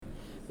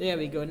There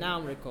we go. Now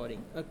I'm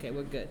recording. Okay,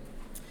 we're good.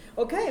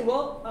 Okay,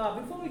 well,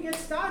 before we get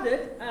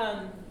started,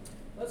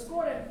 let's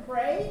go ahead and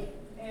pray,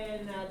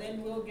 and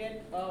then we'll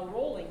get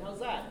rolling. How's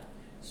that?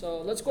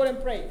 So let's go ahead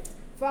and pray.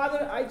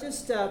 Father, I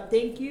just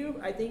thank you.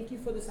 I thank you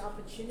for this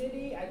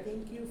opportunity. I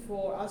thank you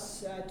for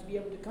us to be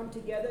able to come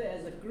together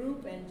as a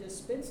group and just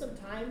spend some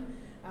time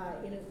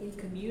in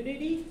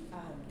community,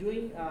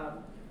 doing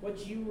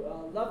what you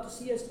love to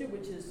see us do,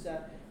 which is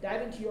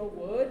dive into your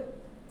word,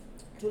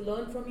 to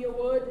learn from your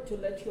word, to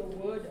let your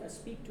word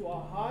speak to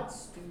our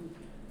hearts, to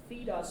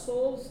feed our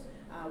souls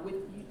with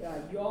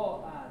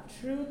your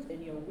truth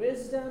and your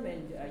wisdom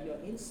and your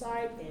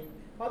insight. And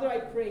Father, I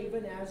pray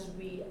even as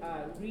we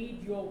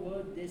read your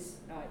word this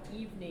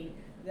evening,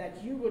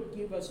 that you would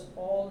give us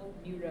all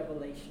new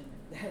revelation,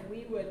 that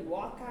we would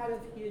walk out of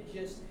here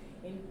just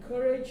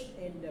encouraged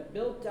and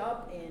built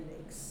up and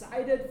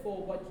excited for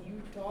what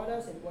you taught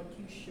us and what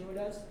you showed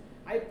us.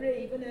 I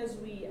pray even as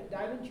we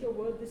dive into your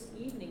word this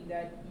evening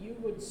that you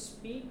would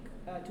speak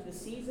to the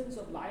seasons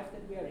of life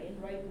that we are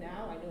in right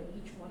now. I know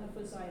each one of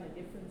us are in a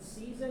different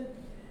season,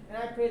 and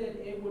I pray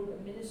that it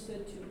would minister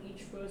to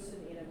each person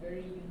in a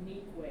very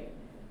unique way.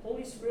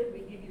 Holy Spirit,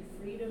 we give you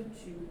freedom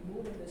to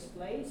move in this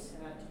place,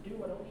 to do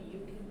what only you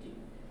can do.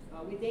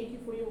 We thank you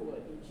for your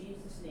word. In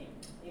Jesus' name,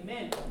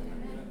 amen.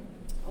 Amen.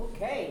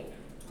 Okay,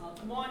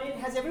 come on in.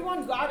 Has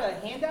everyone got a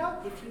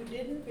handout? If you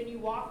didn't, when you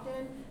walked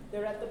in,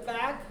 they're at the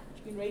back.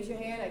 You can raise your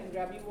hand. I can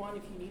grab you one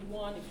if you need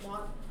one. If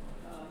not,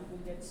 we'll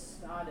get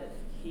started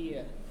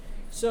here.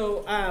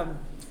 So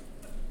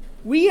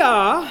we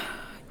are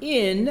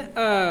in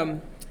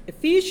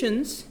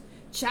Ephesians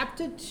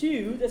chapter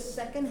 2, the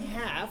second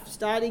half,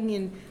 starting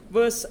in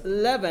verse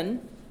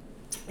 11.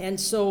 And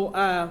so,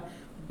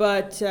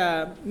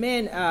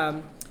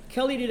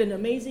 Kelly did an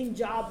amazing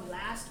job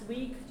last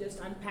week just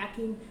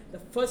unpacking the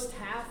first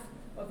half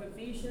of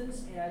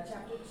Ephesians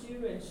chapter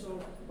 2, and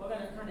so we're going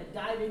to kind of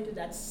dive into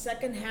that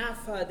second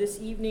half this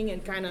evening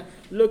and kind of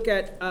look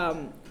at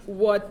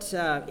what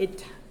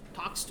it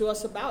talks to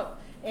us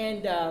about.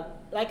 And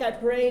like I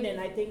prayed,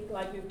 and I think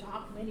like we've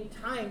talked many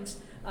times,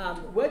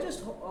 we're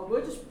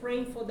just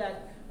praying for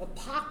that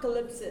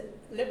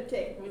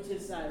apocalyptic, which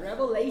is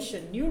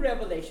revelation, new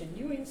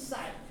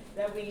insight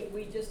that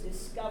we just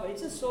discovered.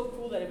 It's just so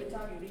cool that every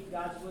time you read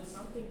God's word,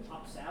 something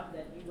pops out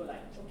that you go like,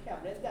 okay,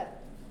 I've read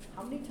that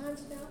how many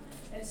times now?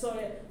 And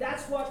so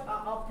that's what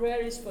our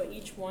prayer is for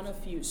each one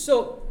of you.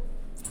 So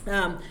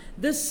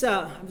this,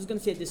 I was going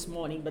to say this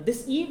morning, but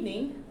this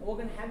evening, we're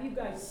going to have you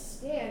guys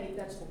stand if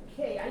that's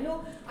okay. I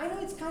know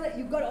it's kind of,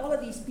 you've got all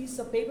of these pieces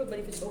of paper, but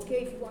if it's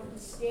okay, if you want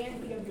to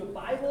stand, you have your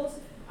Bibles.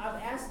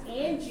 I've asked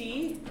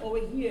Angie over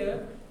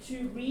here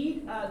to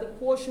read the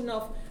portion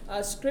of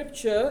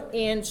scripture,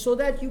 and so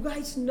that you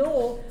guys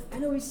know, I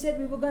know we said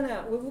we were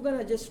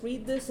gonna just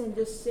read this and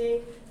just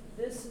say,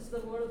 this is the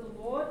word of the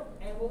Lord.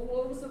 And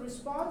what was the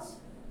response?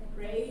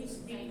 Praise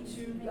be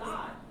to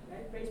God.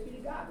 Right? Praise be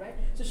to God, right?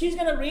 So she's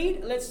going to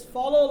read. Let's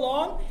follow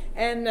along,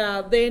 and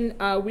then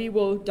we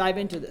will dive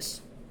into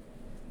this.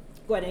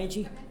 Go ahead,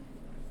 Angie.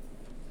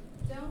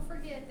 Okay. Don't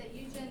forget that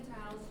you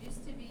Gentiles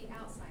used to be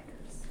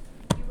outsiders.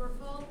 You were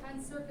called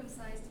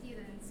uncircumcised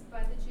heathens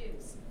by the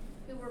Jews,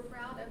 who were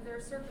proud of their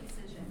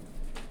circumcision,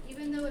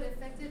 even though it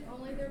affected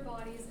only their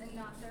bodies and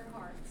not their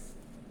hearts.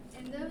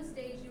 In those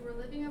days you were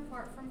living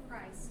apart from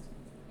Christ.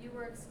 You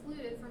were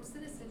excluded from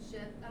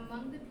citizenship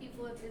among the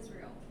people of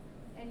Israel,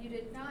 and you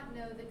did not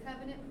know the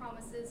covenant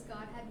promises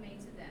God had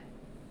made to them.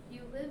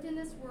 You lived in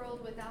this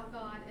world without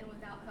God and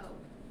without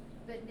hope,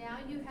 but now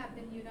you have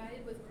been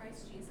united with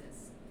Christ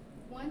Jesus.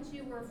 Once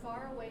you were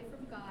far away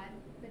from God,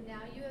 but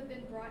now you have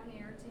been brought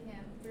near to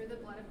him through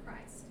the blood of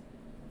Christ.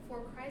 For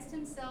Christ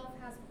himself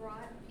has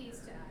brought peace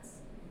to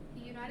us.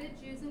 He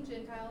united Jews and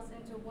Gentiles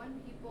into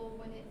one people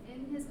when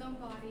in his own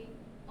body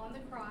on the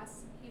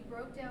cross, he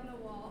broke down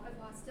the wall of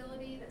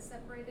hostility that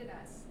separated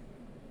us.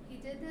 He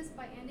did this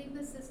by ending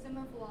the system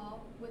of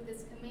law with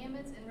its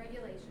commandments and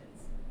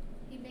regulations.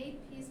 He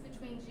made peace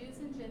between Jews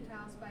and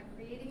Gentiles by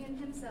creating in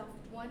himself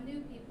one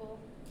new people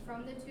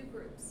from the two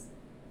groups.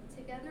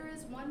 Together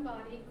as one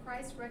body,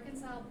 Christ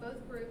reconciled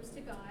both groups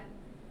to God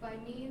by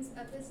means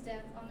of his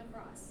death on the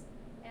cross,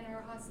 and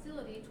our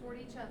hostility toward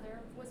each other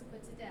was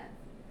put to death.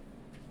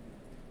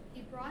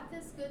 He brought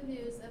this good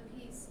news of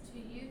peace to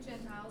you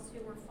Gentiles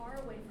who were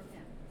far away from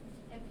him,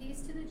 and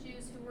peace to the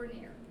Jews who were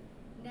near.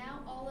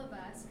 Now all of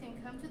us can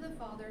come to the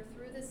Father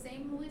through the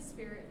same Holy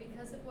Spirit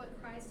because of what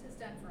Christ has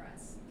done for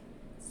us.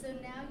 So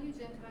now you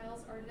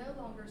Gentiles are no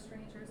longer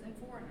strangers and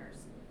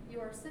foreigners.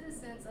 You are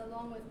citizens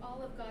along with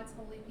all of God's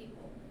holy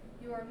people.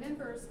 You are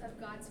members of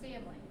God's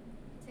family.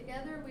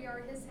 Together we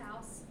are his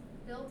house,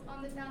 built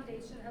on the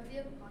foundation of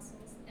the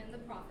apostles and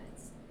the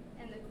prophets,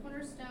 and the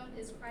cornerstone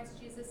is Christ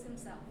Jesus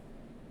himself.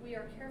 We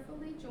are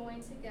carefully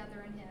joined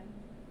together in him,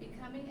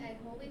 becoming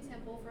a holy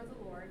temple for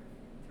the Lord.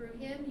 Through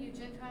him, you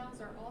Gentiles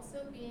are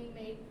also being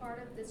made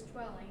part of this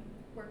dwelling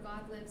where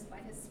God lives by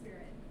his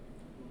Spirit.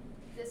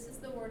 This is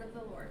the word of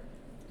the Lord.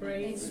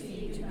 Praise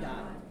be to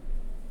God.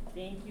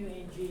 Thank you,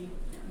 Angie.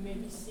 You may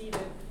be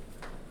seated.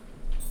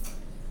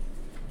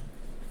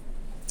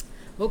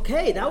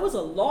 Okay, that was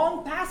a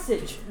long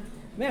passage.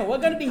 Man, we're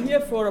going to be here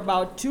for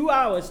about 2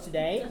 hours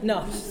today. No,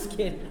 I'm just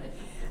kidding.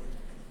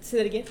 Say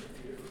that again.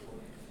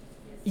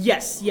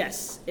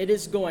 Yes, it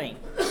is going.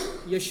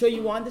 You're sure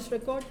you want this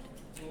record?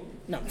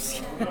 No.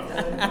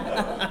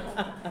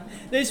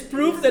 There's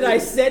proof that I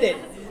said it.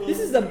 This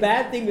is the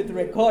bad thing with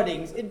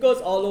recordings. It goes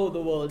all over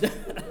the world.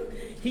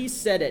 He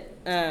said it.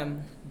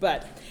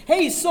 But,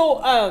 hey,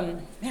 so,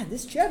 man,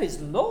 this chair is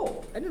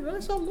low. I didn't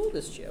realize how low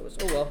this chair was.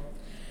 Oh,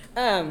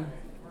 well.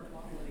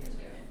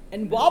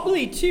 And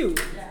wobbly, too.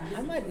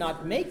 I might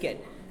not make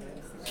it.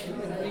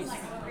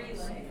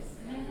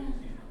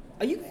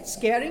 Are you guys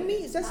scaring me?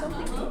 Is that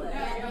something?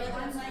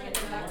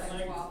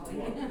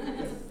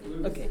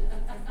 Okay.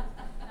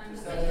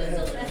 Does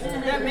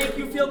that make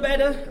you feel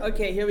better?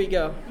 Okay, here we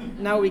go.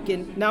 Now we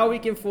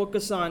can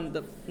focus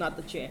on not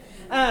the chair.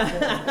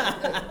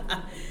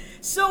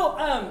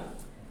 So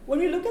when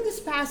we look at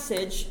this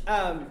passage,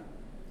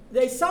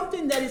 there's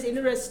something that is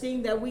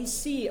interesting that we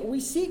see. We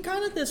see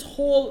kind of this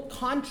whole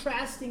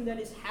contrasting that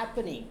is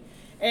happening,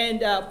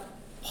 and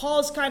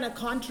Paul's kind of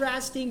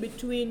contrasting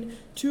between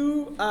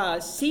two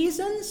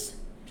seasons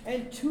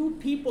and two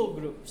people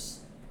groups.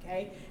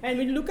 Okay, and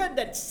when you look at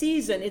that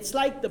season, it's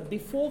like the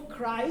before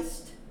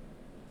Christ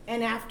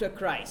and after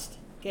Christ.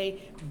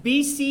 Okay,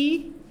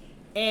 BC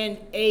and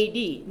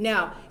AD.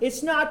 Now,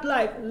 it's not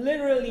like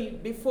literally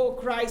before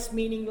Christ,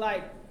 meaning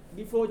like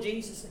before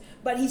Jesus,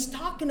 but he's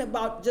talking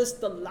about just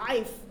the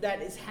life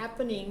that is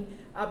happening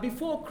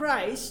before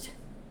Christ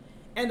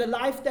and the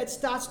life that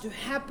starts to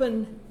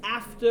happen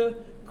after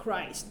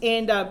Christ.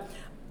 And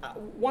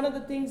one of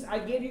the things, I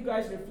gave you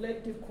guys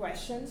reflective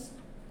questions,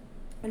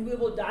 and we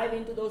will dive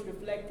into those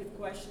reflective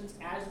questions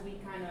as we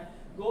kind of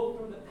go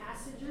through the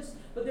passages.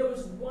 But there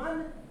was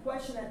one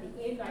question at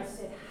the end. I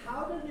said,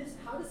 how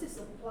does this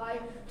apply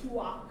to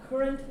our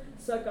current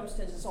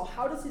circumstances? Or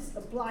how does this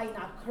apply in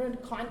our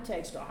current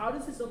context? Or how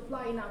does this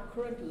apply in our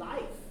current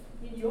life,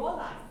 in your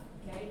life?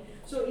 Okay.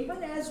 So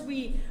even as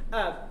we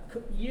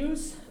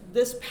use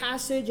this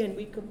passage and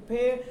we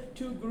compare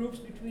two groups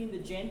between the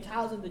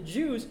Gentiles and the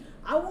Jews,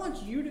 I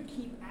want you to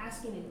keep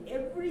asking in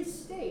every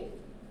state,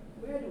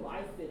 where do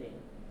I fit in?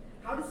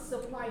 How does this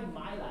apply in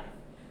my life?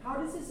 How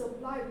does this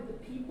apply with the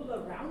people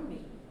around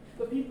me?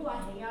 The people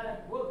I hang out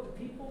at work, the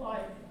people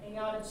I hang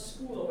out at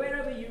school, or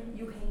wherever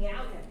you hang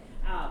out at.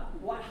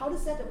 How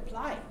does that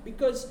apply?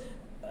 Because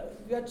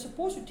we are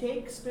supposed to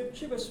take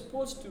Scripture, we're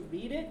supposed to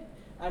read it,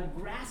 and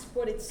grasp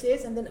what it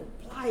says, and then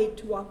apply it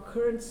to our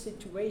current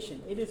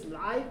situation. It is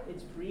live,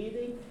 it's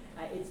breathing,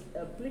 it's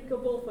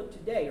applicable for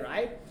today,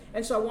 right?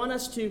 And so I want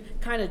us to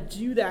kind of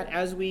do that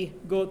as we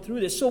go through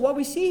this. So what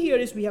we see here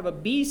is we have a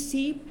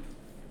BC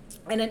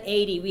and an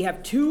AD. We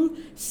have two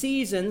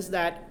seasons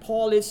that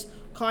Paul is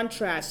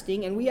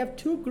contrasting, and we have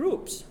two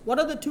groups. What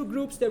are the two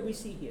groups that we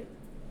see here?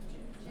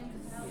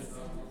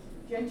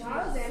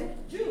 Gentiles and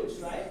Jews,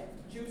 right?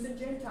 Jews and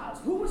Gentiles.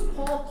 Who was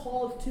Paul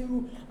called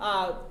to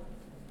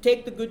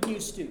take the good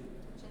news to?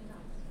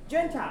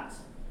 Gentiles.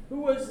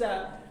 Who was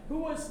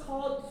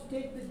called to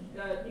take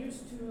the news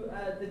to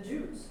the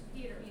Jews?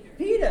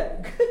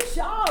 Peter. Good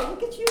job.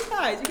 Look at you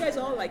guys. You guys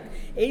are all like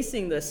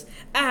acing this.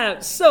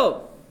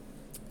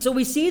 So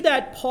we see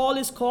that Paul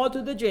is called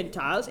to the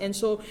Gentiles, and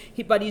so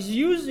but he's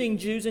using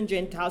Jews and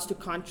Gentiles to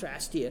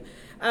contrast here.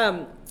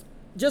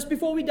 Just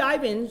before we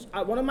dive in,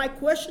 one of my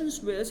questions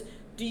was,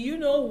 do you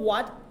know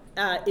what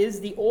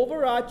is the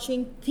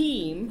overarching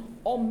theme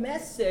or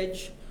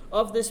message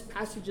of this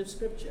passage of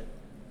Scripture?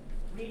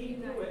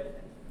 Reading through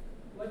it,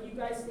 what do you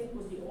guys think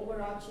was the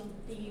overarching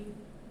theme?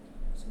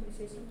 Somebody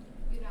say something?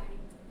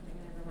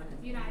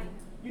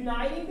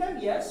 Uniting them,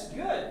 yes,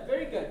 good,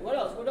 very good. What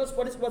else?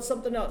 What's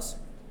something else?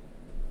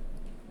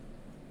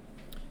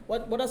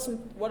 What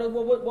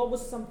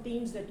was some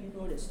themes that you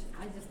noticed?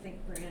 I just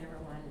think bringing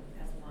everyone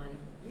as one.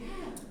 Yeah,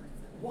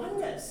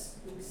 oneness,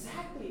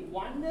 exactly.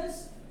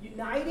 Oneness,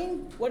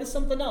 uniting. What is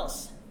something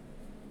else?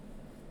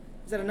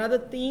 Is there another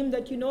theme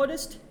that you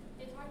noticed?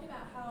 It talked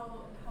about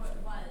how it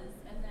was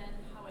and then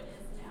how it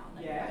is now.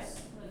 Like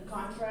Yes,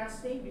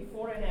 contrasting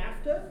before and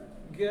after.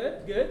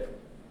 Good.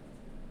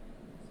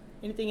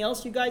 Anything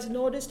else you guys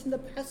noticed in the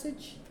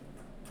passage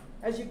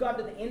as you got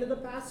to the end of the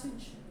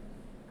passage?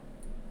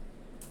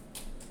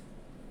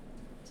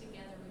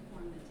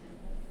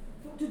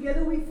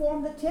 Together we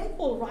form the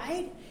temple,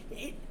 right?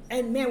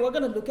 And man, we're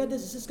going to look at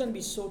this. This is going to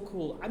be so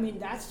cool. I mean,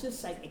 that's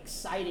just like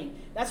exciting.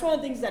 That's one of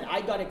the things that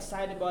I got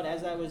excited about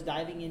as I was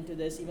diving into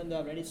this, even though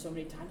I've read it so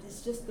many times.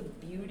 It's just the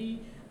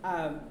beauty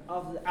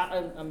of the,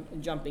 I'm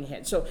jumping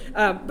ahead. So,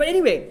 but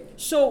anyway,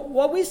 so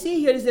what we see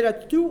here is there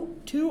are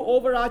two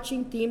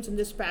overarching themes in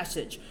this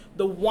passage.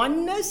 The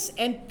oneness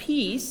and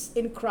peace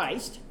in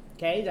Christ.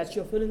 Okay, that's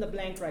your fill in the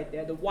blank right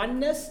there. The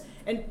oneness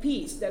and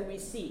peace that we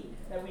see,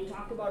 that we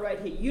talk about right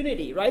here.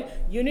 Unity, right?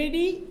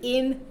 Unity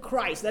in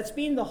Christ. That's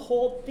been the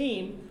whole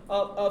theme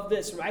of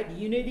this, right?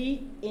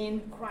 Unity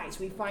in Christ.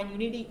 We find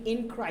unity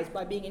in Christ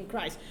by being in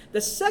Christ. The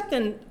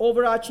second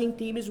overarching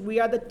theme is we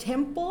are the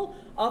temple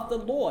of the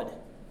Lord,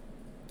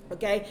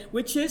 okay?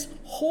 Which is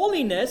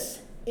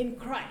holiness in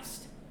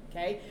Christ.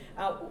 Okay,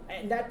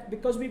 and that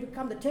because we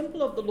become the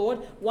temple of the Lord.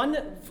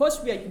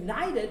 First we are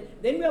united,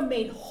 then we are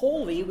made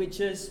holy, which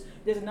is,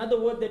 there's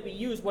another word that we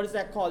use. What is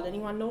that called?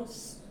 Anyone know?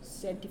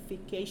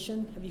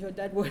 Sanctification. Have you heard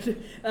that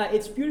word?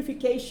 It's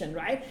purification,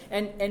 right?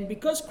 And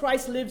because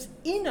Christ lives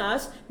in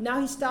us, now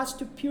he starts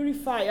to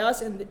purify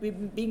us, and we're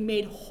being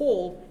made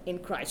whole in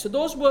Christ. So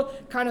those were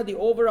kind of the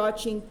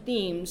overarching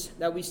themes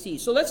that we see.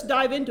 So let's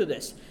dive into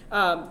this.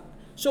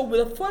 So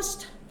with the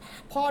first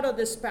part of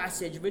this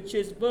passage, which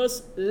is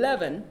verse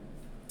 11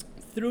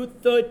 through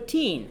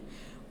 13,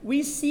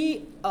 we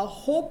see a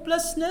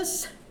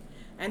hopelessness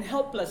and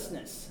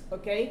helplessness.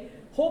 Okay,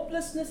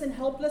 hopelessness and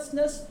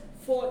helplessness.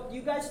 For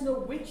you guys know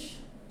which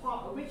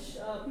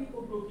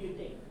people group do you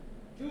think?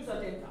 Jews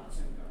or Gentiles?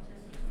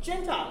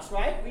 Gentiles,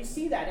 right? We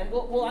see that, and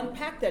we'll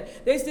unpack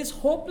that. There's this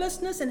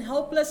hopelessness and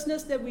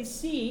helplessness that we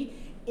see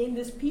in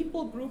this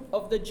people group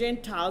of the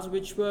Gentiles,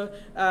 which were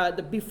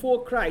the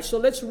before Christ. So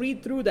let's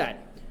read through that.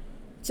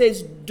 It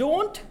says,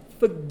 "Don't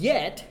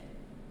forget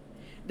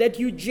that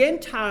you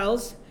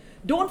Gentiles."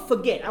 Don't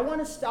forget. I want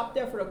to stop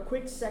there for a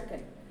quick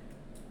second.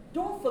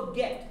 Don't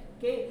forget.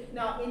 Okay.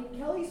 Now in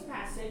Kelly's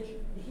passage,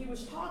 he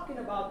was talking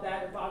about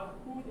that, about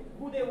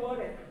who they were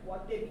and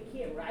what they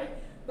became, right?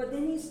 But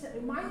then he's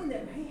reminding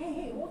them,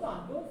 hey, hold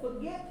on, don't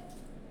forget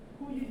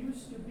who you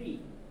used to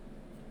be.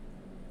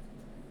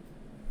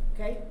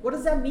 Okay, what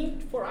does that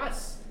mean for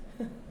us?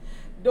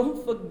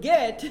 Don't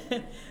forget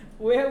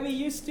where we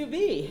used to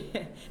be.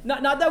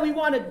 Not that we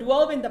want to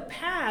dwell in the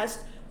past,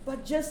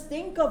 but just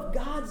think of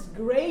God's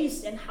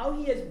grace and how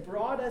he has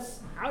brought us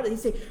out. He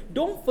said,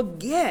 don't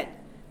forget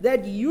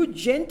that you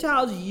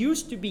Gentiles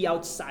used to be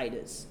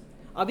outsiders.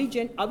 Are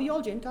we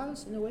all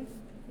Gentiles in a way?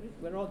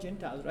 We're all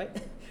Gentiles, right?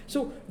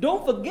 So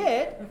don't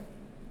forget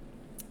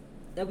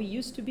that we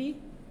used to be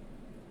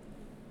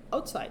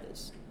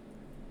outsiders.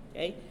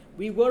 Okay?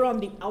 We were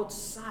on the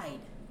outside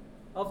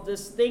of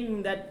this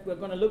thing that we're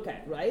going to look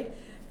at, right?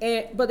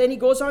 But then he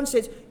goes on and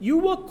says, you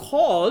were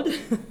called, this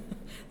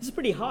is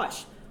pretty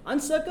harsh,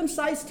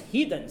 uncircumcised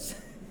heathens.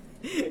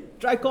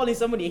 Try calling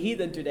somebody a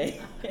heathen today.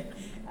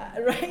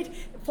 Right?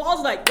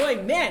 Paul's like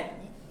going, man,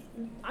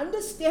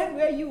 understand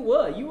where you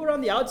were. You were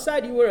on the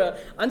outside. You were an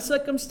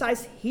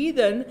uncircumcised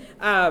heathen.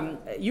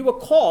 You were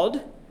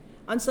called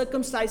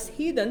uncircumcised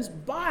heathens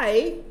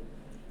by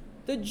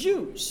the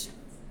Jews,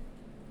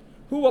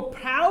 who were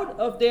proud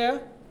of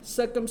their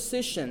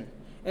circumcision.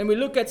 And we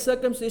look at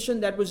circumcision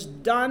that was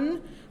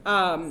done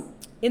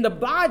in the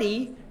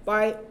body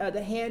by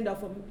the hand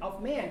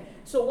of man.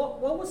 So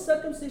what was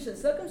circumcision?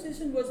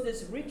 Circumcision was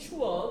this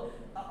ritual,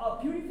 a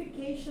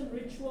purification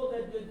ritual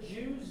that the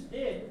Jews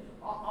did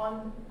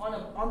on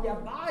their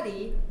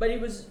body, but it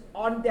was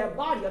on their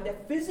body, on their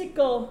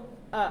physical,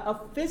 a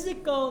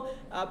physical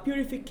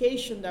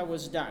purification that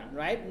was done,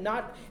 right?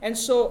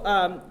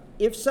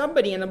 If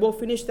somebody, and we'll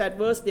finish that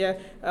verse there,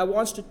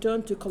 wants to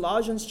turn to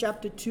Colossians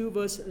chapter 2,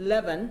 verse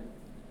 11,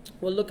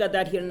 we'll look at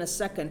that here in a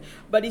second.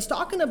 But he's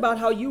talking about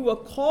how you were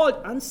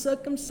called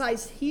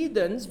uncircumcised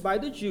heathens by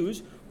the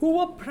Jews, who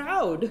were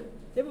proud.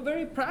 They were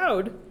very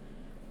proud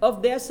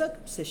of their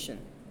circumcision.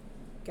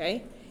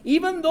 Okay?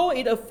 Even though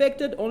it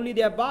affected only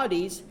their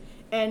bodies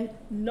and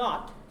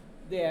not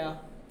their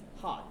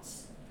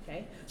hearts.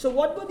 Okay? So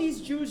what were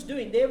these Jews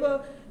doing? They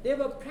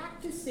were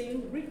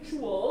practicing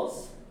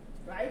rituals,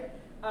 right?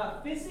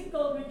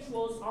 Physical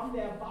rituals on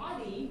their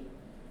body.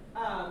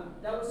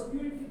 That was a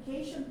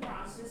purification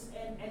process,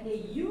 and they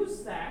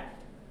used that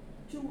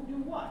to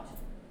do what?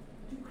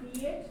 To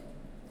create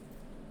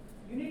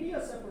unity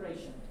or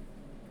separation?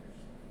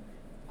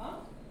 Huh?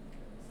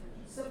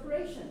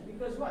 Separation.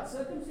 Because what?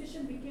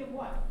 Circumcision became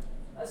what?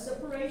 A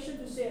separation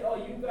to say, oh,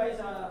 you guys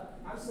are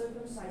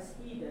uncircumcised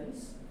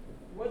heathens.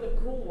 We're the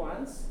cool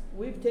ones.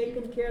 We've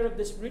taken care of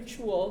this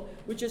ritual,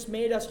 which has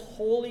made us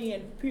holy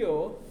and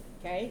pure.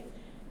 Okay?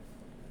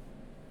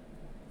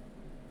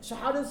 So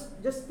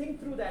just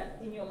think through that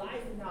in your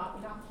life, in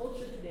our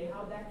culture today,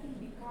 how that can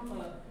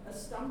become a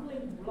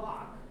stumbling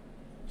block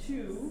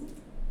to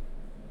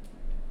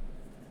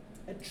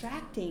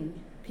attracting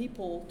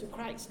people to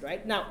Christ,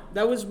 right? Now,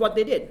 that was what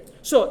they did.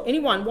 So,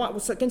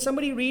 can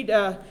somebody read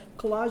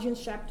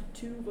Colossians chapter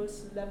 2,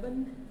 verse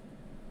 11?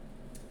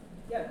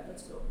 Yeah,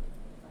 let's go.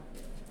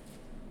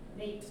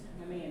 Nate,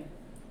 my man.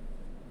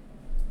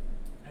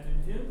 And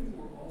in him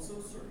you were also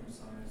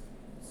circumcised,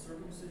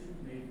 circumcision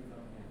made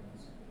without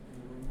hands,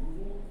 in the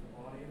removal of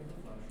the body of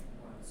the flesh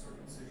by the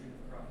circumcision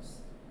of Christ.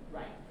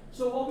 Right.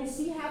 So what we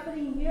see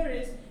happening here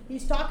is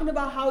he's talking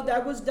about how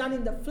that was done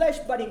in the flesh,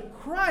 but in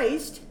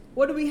Christ,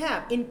 what do we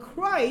have? In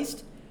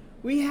Christ,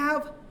 we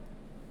have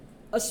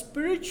a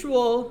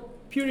spiritual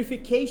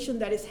purification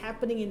that is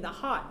happening in the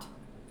heart.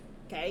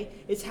 Okay?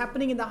 It's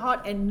happening in the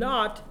heart and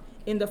not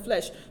in the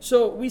flesh.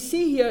 So we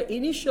see here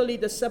initially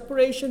the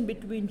separation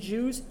between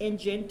Jews and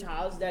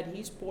Gentiles that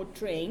he's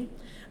portraying.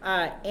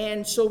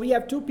 And so we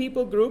have two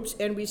people groups,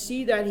 and we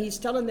see that he's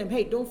telling them,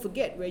 hey, don't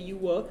forget where you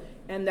were,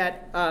 and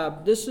that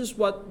this is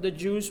what the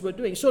Jews were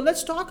doing. So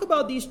let's talk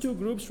about these two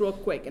groups real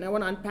quick, and I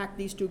want to unpack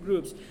these two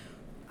groups.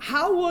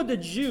 How were the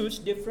Jews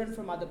different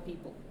from other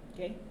people?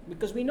 Okay,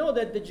 because we know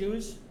that the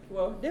Jews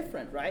were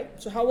different, right?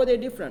 So how were they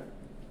different?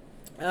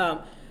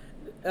 The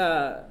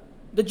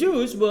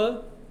Jews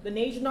were the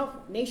nation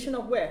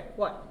of where?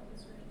 What?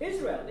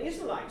 Israel, the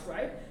Israelites,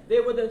 right? They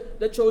were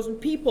the chosen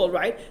people,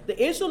 right?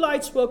 The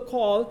Israelites were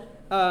called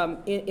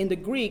in the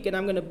Greek, and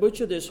I'm going to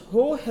butcher this,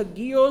 ho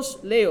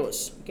hagios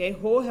leos, okay?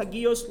 Ho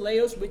hagios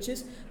leos, which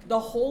is the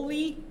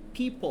holy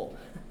people.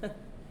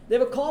 They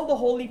were called the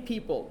holy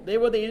people. They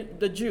were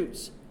the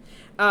Jews.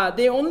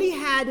 They only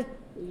had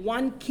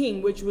one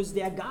king, which was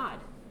their God.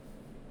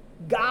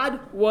 God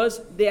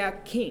was their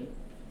king.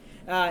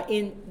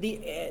 In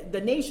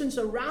the nations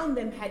around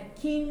them had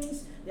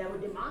kings. There were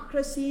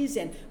democracies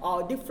and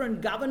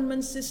different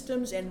government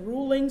systems and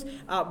rulings.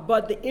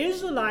 But the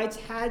Israelites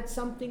had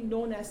something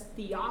known as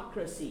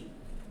theocracy.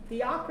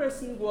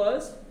 Theocracy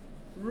was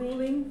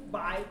ruling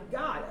by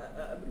God,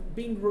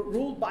 being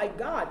ruled by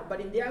God. But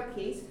in their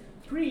case,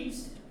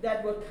 priests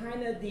that were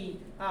kind of the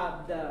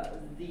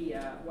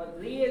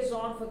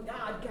liaison for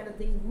God kind of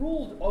thing,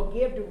 ruled or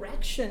gave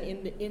direction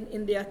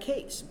in their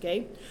case.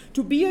 Okay,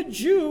 to be a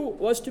Jew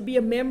was to be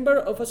a member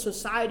of a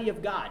society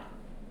of God.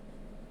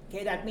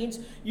 Okay, that means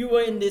you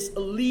were in this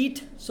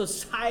elite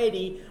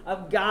society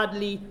of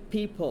godly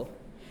people.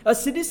 A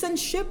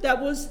citizenship that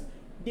was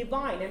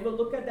divine, and we'll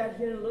look at that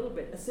here in a little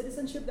bit. A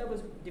citizenship that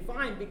was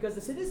divine because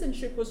the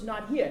citizenship was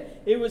not here.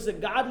 It was a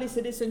godly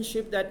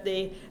citizenship that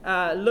they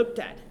looked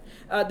at.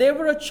 They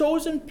were a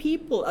chosen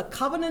people, a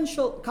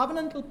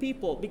covenantal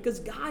people, because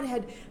God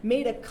had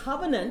made a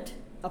covenant,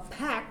 a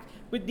pact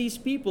with these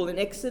people. In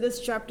Exodus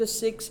chapter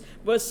 6,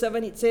 verse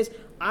 7, it says,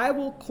 I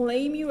will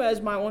claim you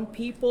as my own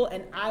people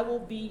and I will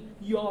be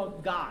your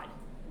God.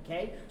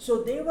 Okay?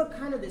 So they were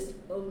kind of this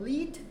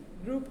elite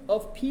group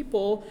of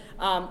people,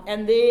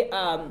 and they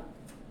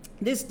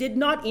this did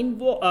not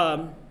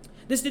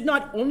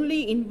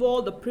only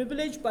involve the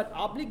privilege but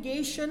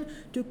obligation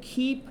to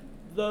keep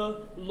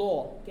the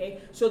law. Okay,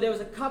 so there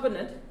was a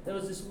covenant, there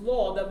was this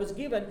law that was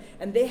given,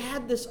 and they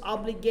had this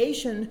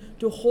obligation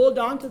to hold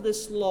on to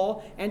this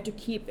law and to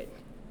keep it.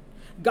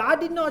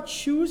 God did not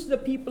choose the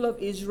people of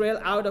Israel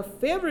out of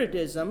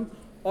favoritism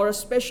or a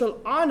special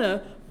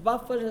honor,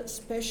 but for a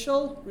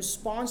special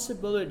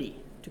responsibility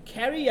to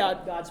carry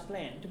out God's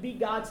plan, to be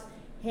God's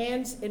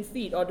hands and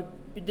feet, or to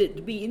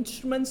be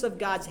instruments of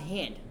God's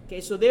hand.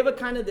 Okay, so they were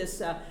kind of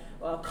this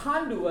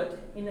conduit,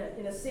 in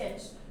a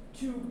sense,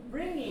 to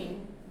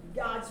bringing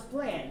God's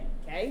plan.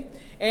 Okay,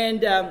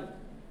 and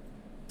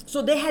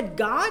so they had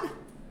God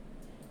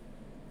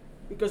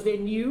because they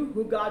knew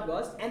who God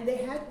was, and they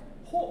had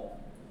hope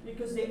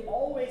because they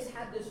always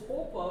had this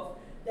hope of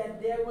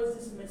that there was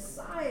this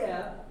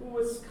Messiah who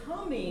was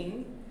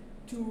coming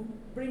to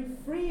bring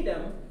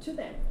freedom to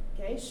them.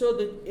 Okay, so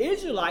the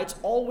Israelites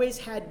always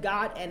had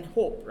God and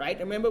hope, right?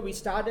 Remember, we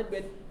started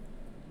with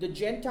the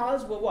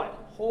Gentiles were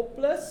what?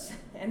 Hopeless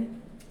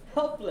and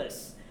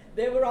helpless.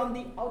 They were on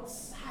the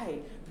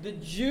outside. The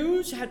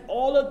Jews had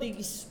all of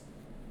these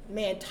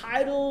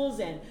titles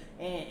and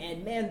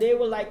man, they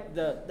were like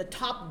the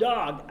top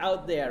dog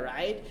out there,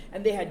 right?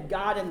 And they had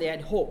God and they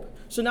had hope.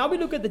 So now we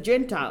look at the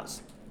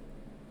Gentiles.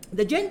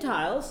 The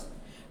Gentiles,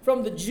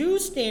 from the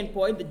Jews'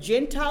 standpoint, the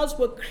Gentiles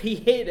were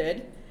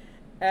created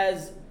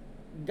as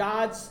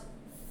God's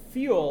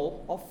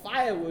fuel or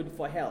firewood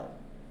for hell.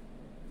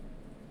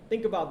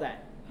 Think about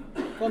that.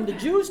 From the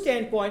Jews'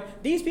 standpoint,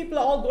 these people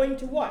are all going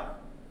to what?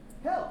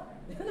 Hell.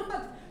 They're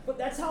not, but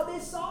that's how they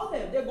saw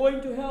them. They're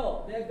going to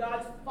hell. They're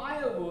God's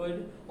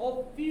firewood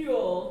or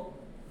fuel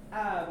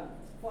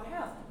for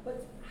hell.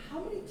 But how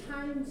many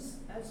times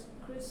as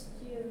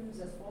Christians,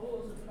 as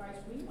followers of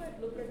Christ, we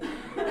might look at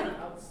people on the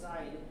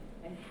outside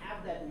and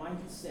have that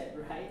mindset,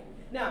 right?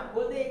 Now,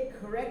 were they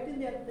correct in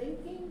their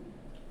thinking?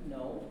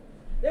 No.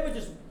 They were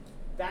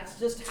that's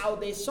just how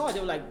they saw it.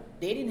 They were like,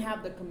 they didn't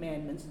have the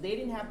commandments. They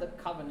didn't have the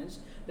covenants.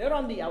 They're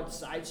on the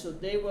outside, so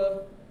they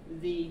were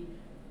the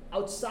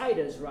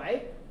outsiders,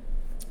 right?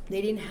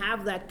 They didn't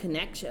have that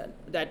connection.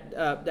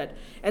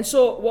 And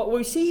so what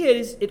we see here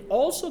is it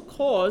also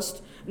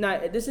caused, now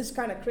this is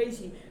kind of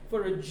crazy,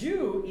 for a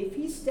Jew, if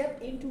he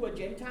stepped into a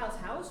Gentile's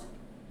house,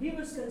 he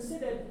was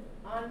considered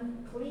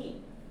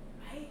unclean,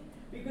 right?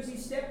 Because he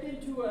stepped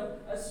into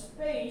a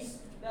space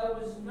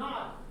that was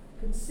not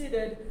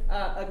considered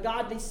a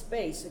godly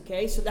space,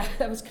 okay? So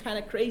that was kind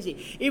of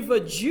crazy. If a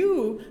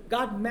Jew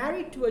got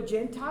married to a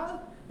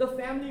Gentile, the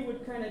family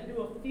would kind of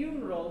do a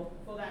funeral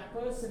for that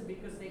person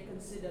because they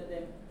considered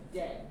them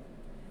dead.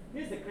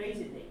 Here's the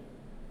crazy thing.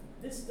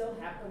 This still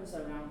happens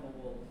around the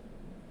world.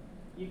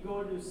 You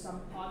go to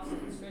some parts,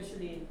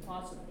 especially in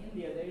parts of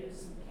India, there is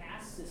some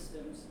caste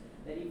systems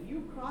that if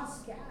you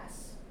cross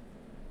caste,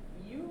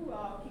 you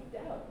are kicked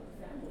out of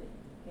the family.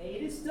 Okay?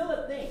 It is still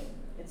a thing.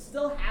 It's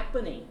still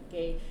happening.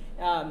 Okay?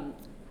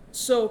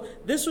 So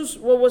this was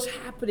what was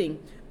happening.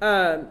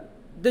 For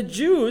the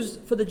Jews,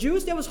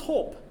 there was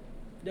hope.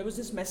 There was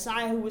this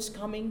Messiah who was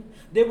coming.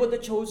 They were the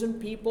chosen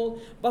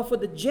people. But for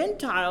the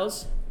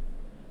Gentiles,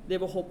 they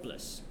were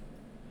hopeless.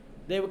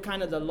 They were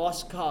kind of the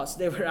lost cause.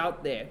 They were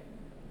out there.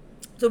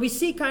 So we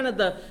see kind of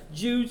the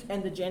Jews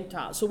and the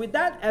Gentiles. So with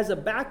that as a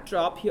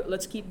backdrop, here,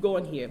 let's keep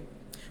going here.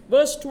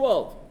 Verse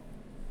 12.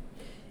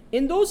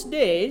 In those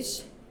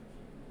days,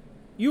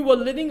 you were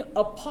living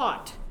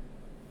apart.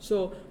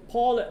 So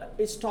Paul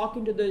is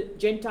talking to the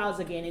Gentiles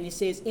again, and he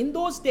says, in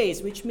those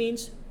days, which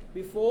means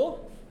before,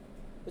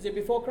 was it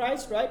before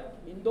Christ, right?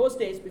 In those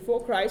days,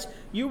 before Christ,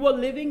 you were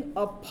living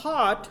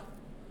apart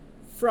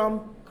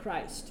from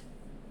Christ.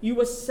 You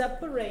were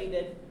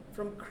separated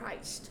from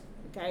Christ.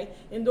 Okay?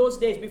 In those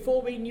days,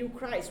 before we knew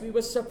Christ, we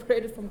were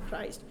separated from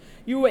Christ.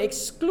 You were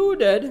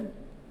excluded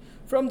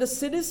from the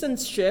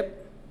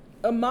citizenship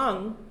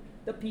among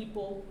the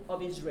people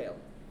of Israel.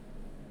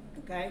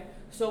 Okay?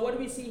 So what do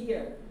we see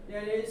here?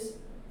 There is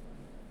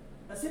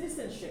a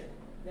citizenship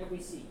that we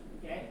see.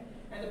 Okay?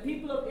 And the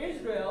people of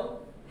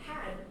Israel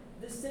had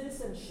this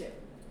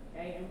citizenship.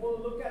 Okay? And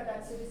we'll look at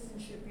that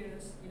citizenship here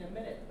in a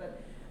minute.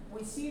 But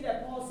we see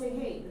that Paul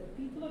saying, hey,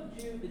 the people of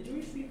the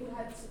Jewish people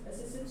had a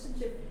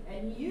citizenship,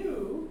 and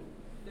you,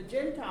 the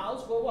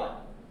Gentiles, were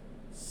what?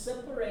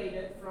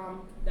 Separated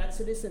from that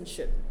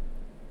citizenship.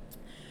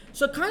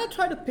 So kind of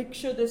try to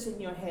picture this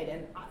in your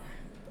head.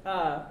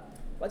 And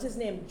what's his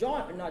name?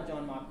 Not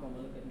John Markham,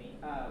 look at me.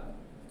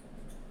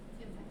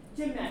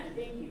 Tim Mackey,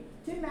 thank you.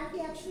 Tim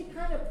Mackey actually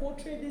kind of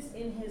portrayed this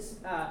in his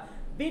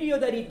video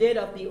that he did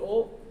of the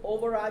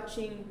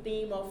overarching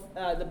theme of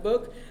the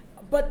book.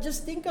 But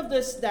just think of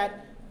this,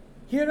 that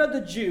here are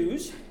the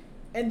Jews,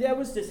 and there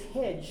was this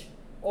hedge,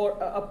 or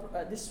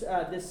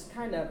this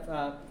kind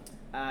of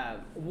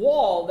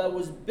wall that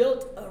was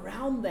built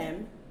around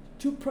them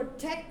to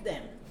protect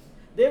them.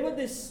 They were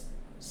this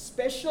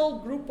special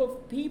group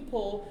of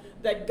people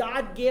that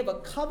God gave a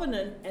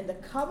covenant, and the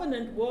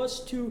covenant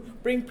was to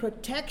bring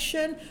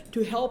protection,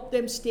 to help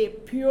them stay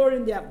pure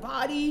in their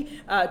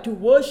body, to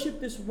worship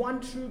this one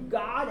true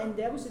God, and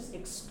there was this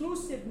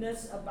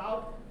exclusiveness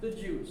about the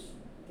Jews.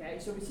 Okay,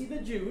 so we see the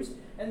Jews,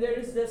 and there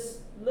is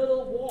this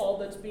little wall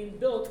that's being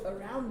built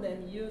around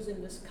them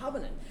using this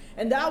covenant.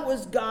 And that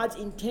was God's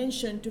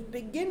intention to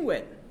begin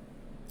with,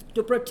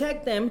 to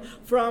protect them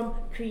from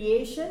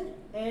creation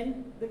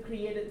and the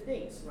created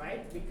things,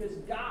 right? Because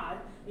God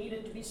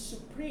needed to be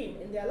supreme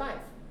in their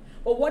life.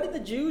 But what did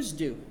the Jews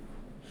do?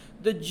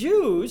 The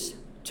Jews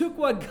took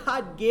what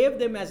God gave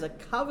them as a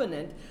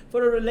covenant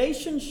for a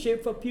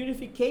relationship, for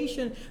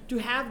purification, to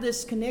have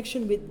this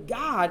connection with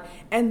God,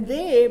 and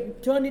they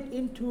turned it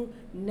into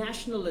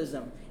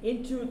nationalism,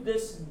 into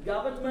this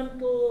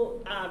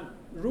governmental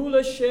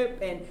rulership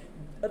and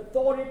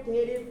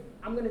authoritative.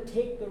 I'm going to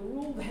take the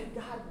rule that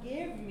God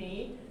gave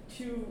me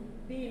to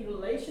be in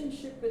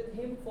relationship with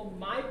Him for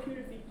my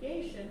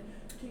purification,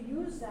 to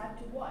use that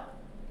to what?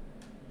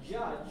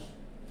 Judge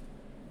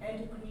and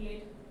to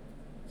create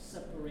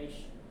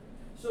separation.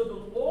 So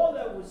the law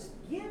that was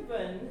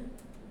given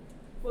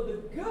for the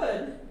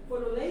good, for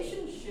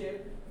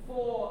relationship,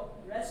 for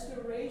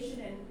restoration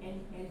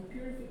and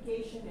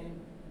purification and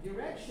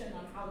direction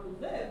on how to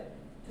live,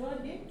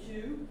 turned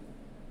into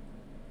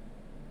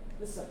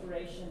the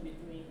separation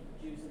between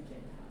Jews and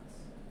Gentiles.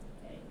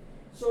 Okay?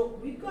 So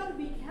we've got to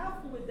be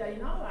careful with that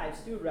in our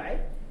lives too, right?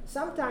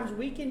 Sometimes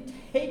we can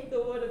take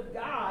the Word of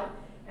God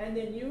and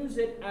then use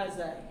it as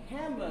a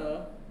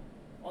hammer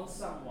on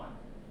someone.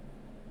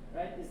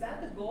 Right? Is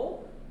that the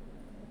goal?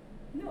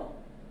 No.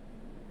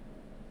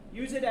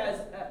 Use it as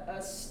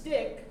a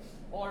stick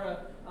or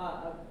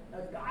a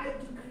guide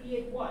to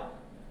create what?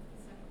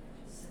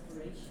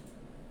 Separation.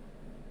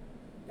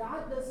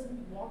 God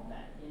doesn't want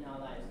that in our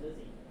lives, does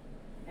He?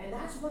 And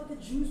that's what the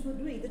Jews were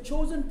doing. The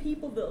chosen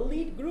people, the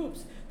elite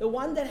groups, the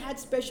one that had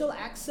special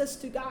access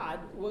to God,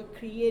 were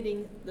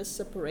creating this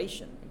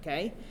separation.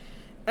 Okay?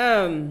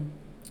 And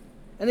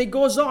it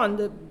goes on,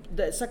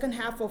 the second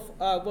half of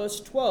verse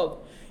 12.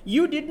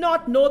 You did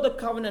not know the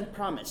covenant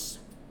promise.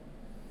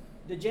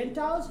 The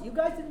Gentiles, you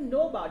guys didn't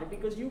know about it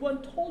because you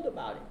weren't told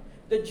about it.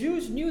 The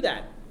Jews knew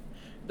that.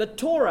 The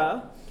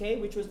Torah, okay,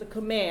 which was the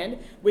command,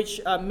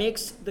 which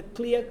makes the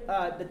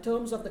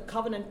terms of the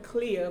covenant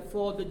clear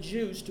for the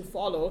Jews to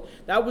follow,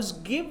 that was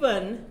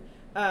given.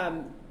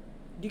 Do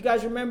you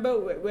guys remember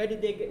where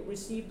did they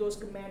receive those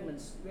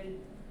commandments?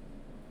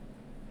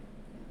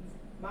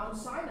 Mount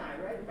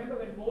Sinai, right? Remember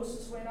when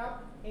Moses went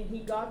up and he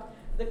got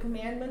the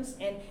commandments,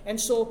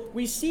 and so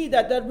we see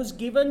that was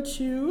given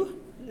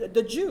to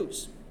the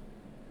Jews.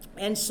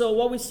 And so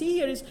what we see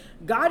here is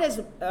God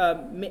has,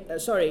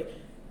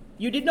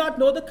 you did not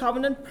know the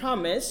covenant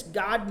promise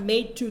God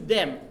made to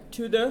them,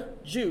 to the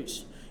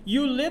Jews.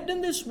 You lived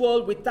in this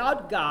world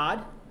without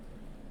God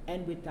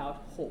and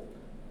without hope.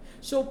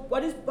 So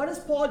what has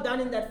Paul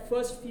done in that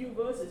first few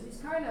verses? He's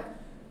kind of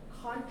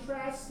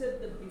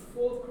contrasted the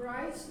before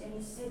Christ, and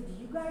he said, do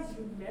you guys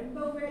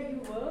remember where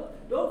you were?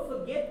 Don't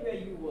forget where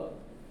you were.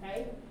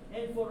 Okay?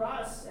 And for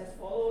us as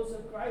followers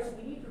of Christ,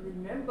 we need to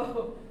remember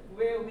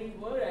where we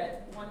were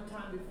at one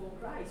time before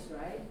Christ,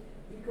 right?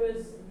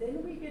 Because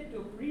then we get to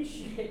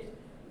appreciate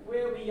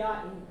where we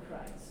are in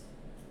Christ.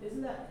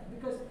 Isn't that?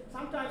 Because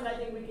sometimes I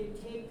think we can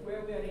take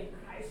where we are in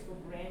Christ for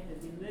granted.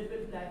 We live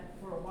in that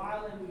for a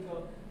while and we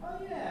go, oh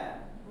yeah,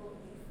 well,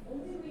 if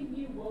only we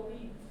knew what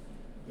we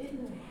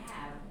didn't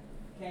have.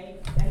 Okay,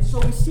 and so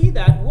we see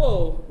that.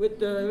 Whoa,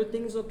 with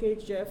everything's okay,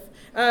 Jeff.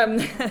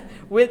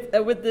 With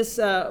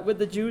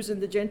the Jews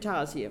and the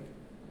Gentiles here.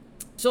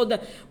 So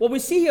what we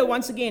see here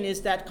once again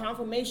is that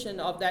confirmation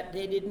of that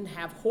they didn't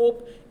have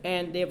hope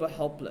and they were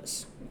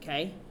helpless.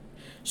 Okay,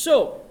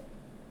 so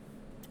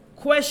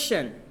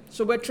question.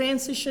 So we're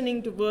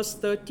transitioning to verse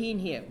 13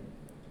 here.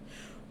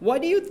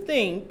 What do you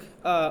think?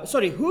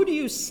 Who do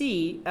you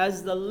see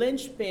as the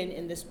linchpin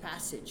in this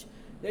passage?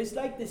 There's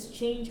like this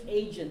change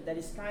agent that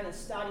is kind of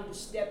starting to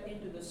step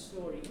into the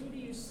story. Who do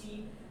you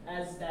see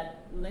as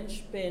that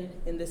linchpin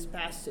in this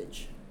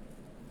passage?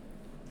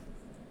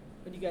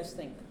 What do you guys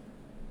think?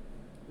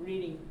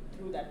 Reading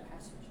through that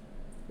passage.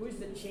 Who is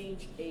the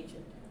change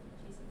agent?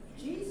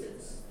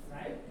 Jesus,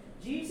 right?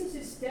 Jesus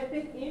is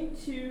stepping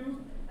into,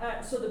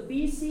 so the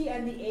BC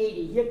and the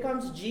 80. Here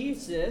comes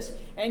Jesus,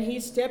 and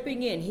he's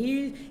stepping in.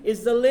 He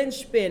is the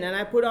linchpin, and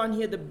I put on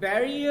here the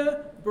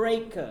barrier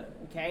breaker,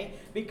 okay?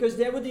 Because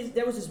there was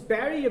this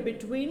barrier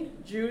between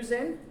Jews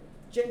and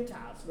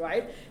Gentiles,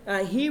 right?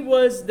 He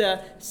was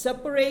the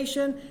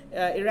separation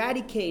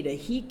eradicator.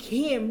 He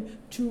came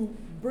to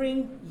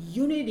bring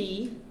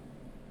unity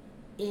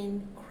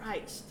in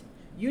Christ.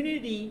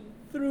 Unity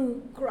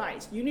through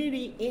Christ.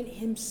 Unity in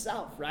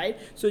himself, right?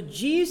 So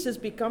Jesus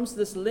becomes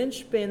this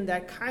linchpin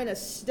that kind of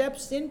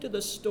steps into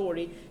the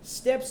story,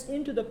 steps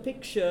into the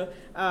picture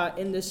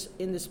in this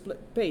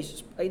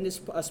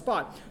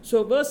spot.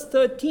 So verse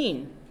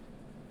 13,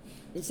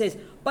 it says,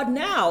 but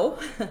now,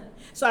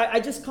 so I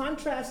just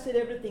contrasted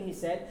everything he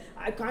said.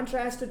 I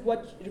contrasted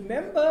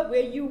remember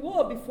where you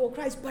were before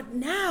Christ, but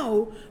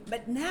now,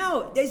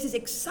 there's this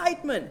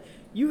excitement.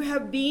 You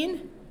have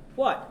been,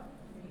 what?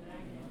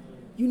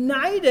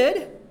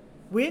 United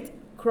with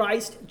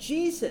Christ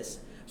Jesus.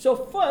 So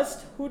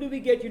first, who do we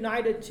get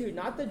united to?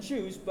 Not the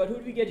Jews, but who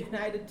do we get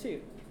united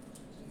to?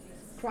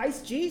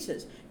 Christ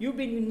Jesus. You've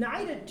been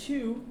united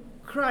to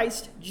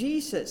Christ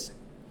Jesus.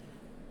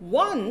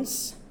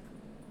 Once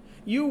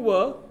you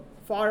were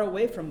far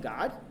away from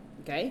God,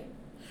 okay?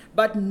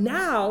 But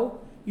now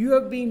you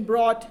have been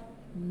brought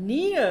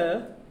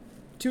near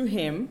to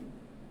him.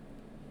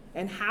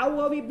 And how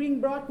are we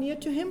being brought near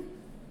to him?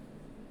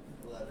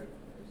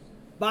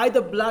 By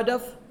the blood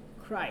of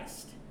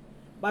Christ.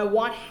 By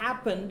what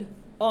happened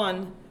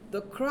on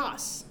the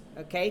cross.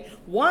 Okay?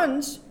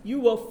 Once you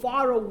were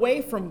far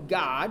away from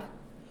God.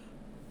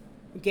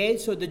 Okay,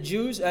 so the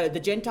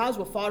Gentiles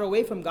were far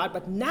away from God,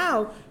 but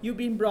now you've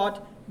been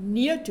brought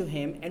near to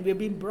him, and we've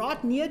been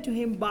brought near to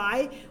him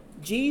by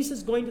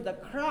Jesus going to the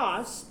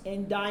cross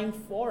and dying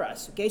for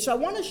us. Okay, so I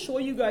want to show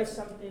you guys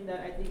something that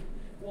I think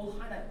will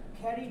kind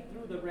of carry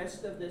through the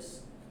rest of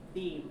this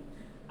theme.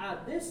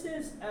 This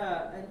is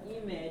an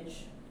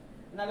image,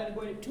 I'm not going to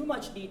go into too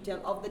much detail,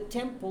 of the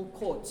temple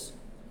courts.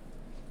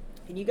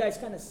 Can you guys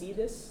kind of see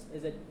this?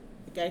 Is it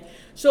okay?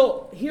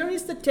 So here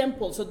is the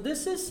temple. So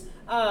this is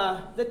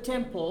the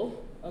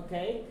temple,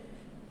 okay?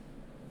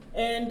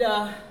 And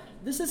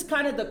this is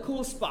kind of the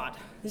cool spot.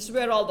 This is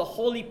where all the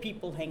holy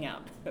people hang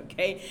out,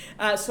 okay?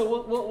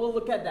 So we'll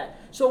look at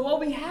that. So what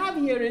we have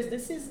here is,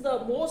 this is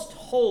the most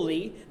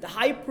holy. The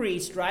high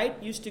priest, right,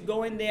 used to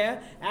go in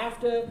there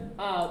after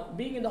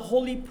being in the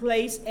holy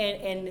place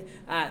and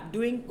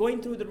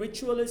going through the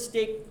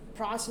ritualistic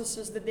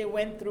processes that they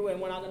went through,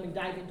 and we're not going to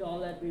dive into all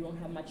that. We won't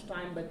have much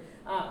time, but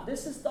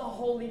this is the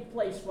holy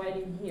place right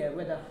in here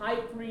where the high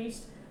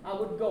priest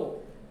would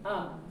go.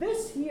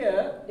 This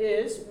here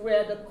is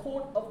where the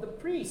court of the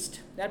priest.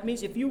 That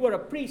means if you were a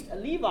priest, a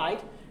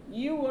Levite,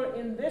 you were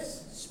in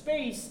this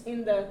space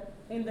in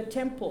the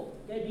temple.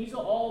 Okay, these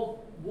are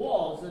all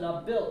walls that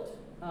are built,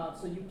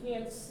 so you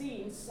can't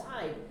see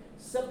inside.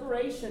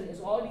 Separation is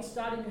already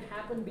starting to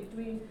happen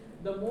between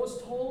the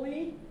most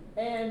holy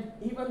and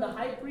even the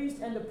high priest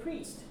and the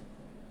priest.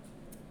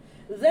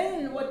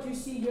 Then what you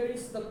see here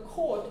is the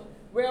court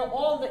where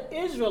all the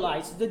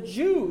Israelites, the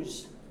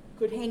Jews,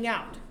 could hang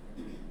out.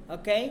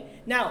 Okay?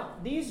 Now,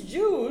 these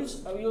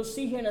Jews, you'll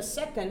see here in a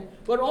second,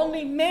 were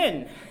only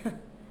men.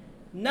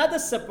 Another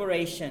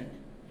separation.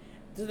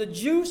 So the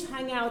Jews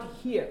hang out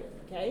here.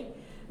 Okay?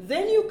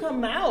 Then you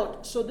come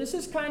out, so this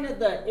is kind of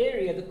the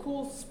area, the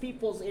cool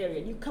people's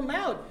area. You come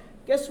out,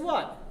 guess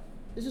what?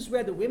 This is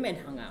where the women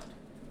hung out.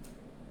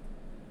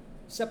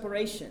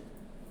 Separation.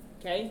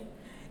 Okay?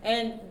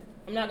 And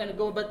I'm not going to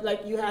go, but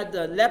like you had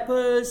the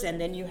lepers, and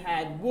then you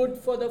had wood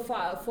for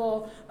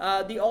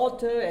the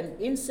altar, and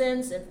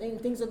incense,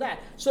 and things like that.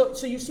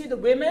 So you see the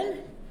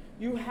women,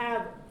 you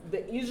have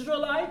the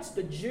Israelites,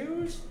 the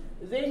Jews,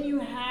 then you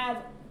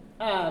have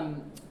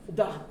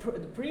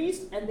the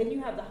priest, and then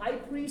you have the high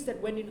priest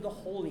that went into the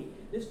holy.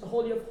 This is the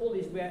Holy of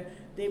Holies, where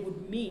they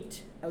would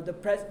meet the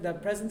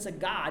presence of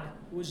God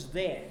was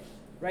there,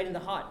 right in the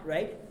heart,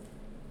 right?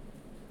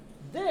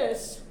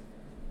 This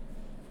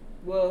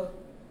were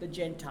the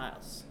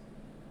Gentiles.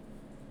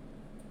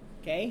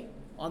 Okay?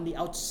 On the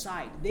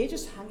outside. They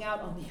just hung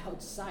out on the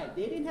outside.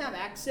 They didn't have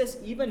access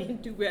even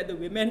into where the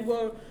women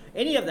were,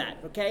 any of that.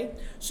 Okay?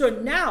 So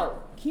now,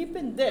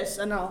 keeping this,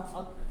 and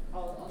I'll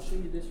show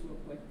you this real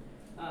quick.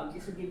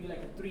 This will give you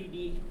like a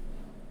 3D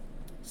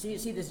See, you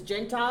see this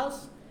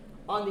Gentiles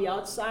on the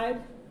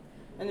outside,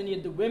 and then you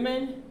have the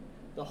women,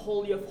 the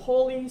Holy of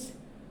Holies,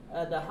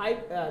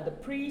 the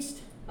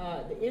priest,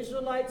 the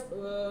Israelites,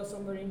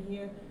 somewhere in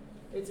here.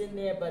 It's in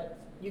there, but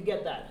you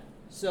get that.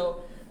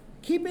 So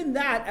keeping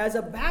that as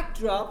a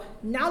backdrop,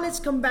 now let's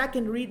come back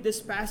and read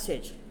this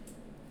passage.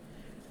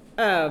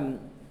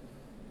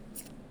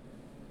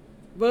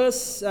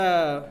 Verse,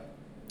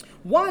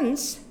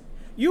 once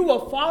you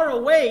were far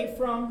away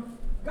from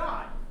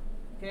God.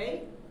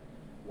 Okay?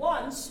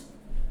 Once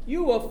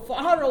you were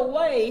far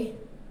away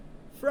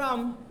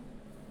from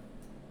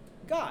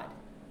God.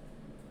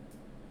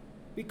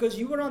 Because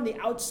you were on the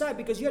outside,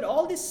 because you had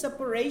all this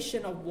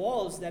separation of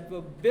walls that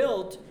were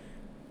built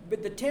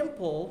with the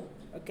temple,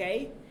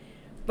 okay?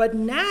 But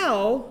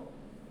now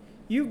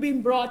you've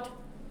been brought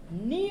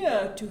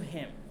near to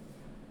Him,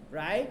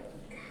 right?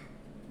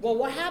 Well,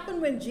 what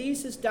happened when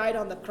Jesus died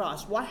on the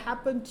cross? What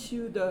happened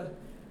to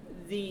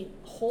the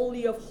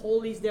Holy of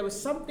Holies? There was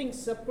something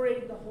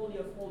separating the Holy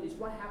of Holies.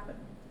 What happened?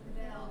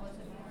 The veil was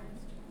torn.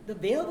 The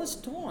veil was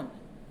torn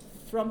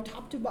from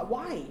top to bottom.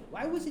 Why?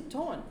 Why was it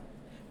torn?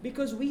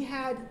 Because we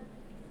had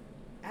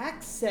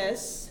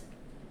access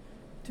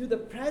to the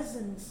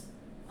presence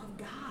of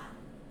God.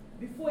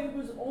 Before it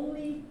was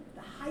only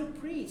the high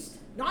priest,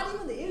 not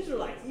even the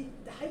Israelites,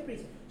 the high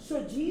priest.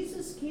 So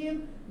Jesus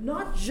came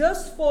not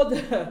just for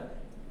the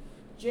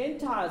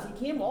Gentiles, He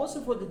came also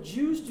for the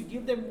Jews to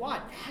give them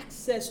what?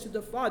 Access to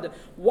the Father.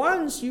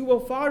 Once you were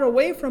far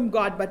away from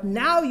God, but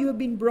now you have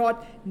been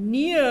brought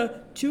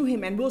near to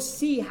Him. And we'll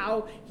see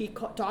how He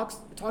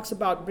talks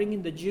about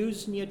bringing the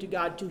Jews near to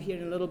God too here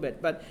in a little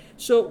bit. But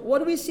so what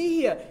do we see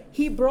here?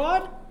 He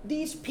brought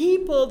these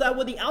people that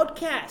were the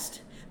outcast,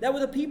 that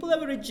were the people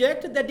that were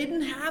rejected, that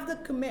didn't have the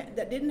command,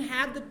 that didn't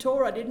have the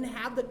Torah, didn't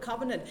have the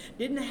covenant,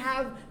 didn't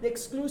have the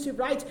exclusive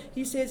rights.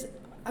 He says,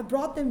 I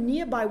brought them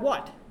near by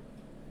what?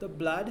 The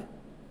blood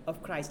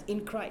of Christ.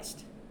 In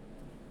Christ.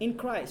 In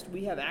Christ,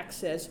 we have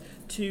access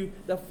to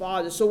the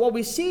Father. So what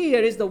we see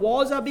here is the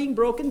walls are being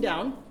broken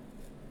down.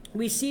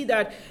 We see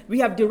that we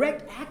have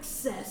direct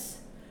access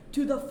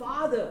to the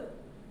Father.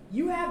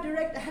 You have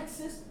direct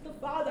access to the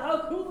Father.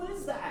 How cool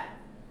is that?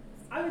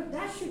 I mean,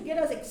 that should get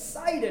us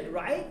excited,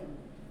 right?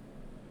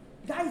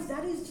 Guys,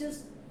 that is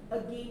just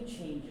a game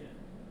changer.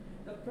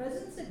 The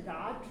presence of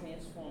God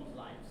transforms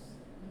lives.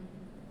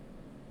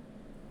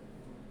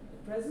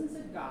 The presence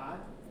of God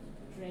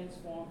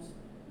transforms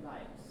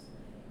lives.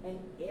 And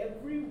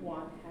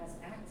everyone has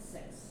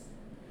access.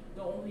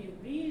 The only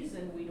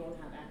reason we don't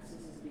have access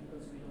is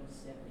because we don't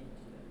step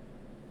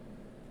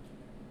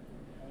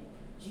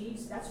into it.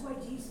 Okay? That's why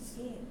Jesus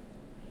came.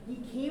 He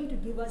came to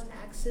give us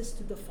access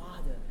to the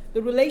Father.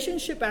 The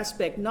relationship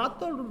aspect, not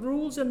the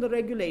rules and the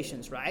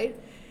regulations, right?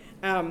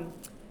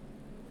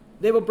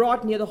 They were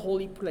brought near the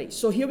holy place.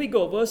 So here we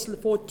go, verse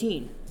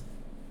 14.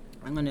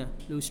 I'm going to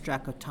lose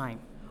track of time.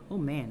 Oh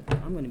man,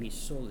 I'm going to be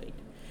so late.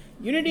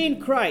 Unity in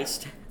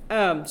Christ.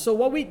 So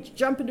what we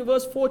jump into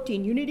verse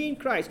 14, unity in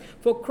Christ.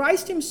 For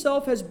Christ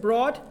Himself has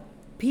brought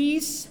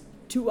peace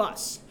to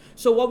us.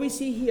 So what we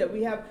see here,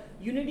 we have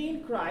unity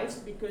in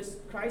Christ because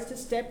Christ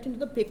has stepped into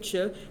the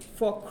picture.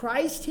 For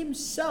Christ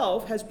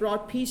Himself has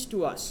brought peace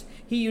to us.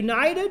 He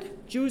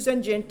united Jews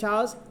and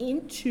Gentiles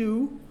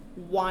into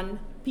one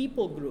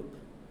people group.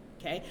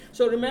 Okay,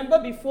 so remember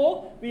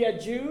before we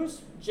had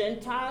Jews,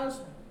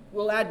 Gentiles,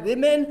 we'll add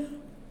women.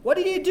 What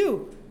did He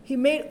do? He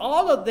made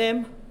all of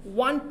them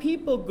one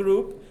people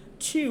group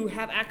to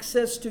have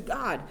access to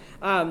God.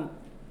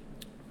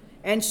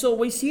 And so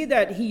we see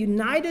that He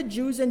united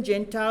Jews and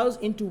Gentiles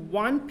into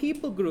one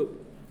people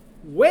group.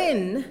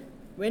 When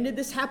did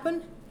this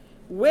happen?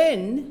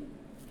 When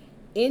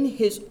in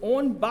His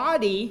own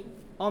body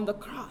on the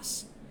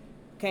cross.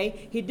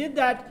 Okay, He did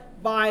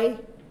that by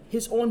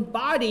His own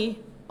body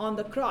on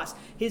the cross.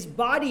 His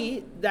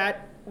body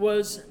that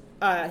was,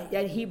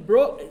 and He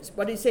broke,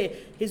 what did He say?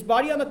 His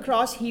body on the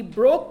cross, He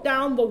broke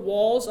down the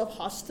walls of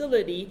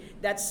hostility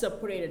that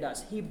separated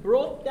us. He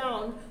broke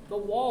down the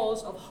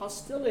walls of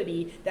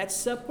hostility that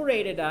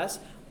separated us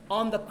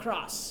on the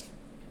cross.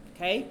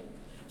 Okay?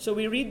 So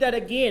we read that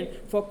again.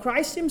 For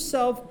Christ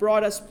Himself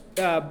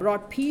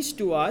brought peace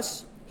to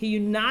us. He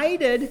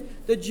united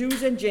the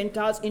Jews and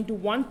Gentiles into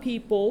one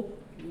people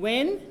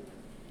when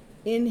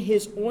in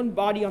His own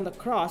body on the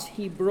cross,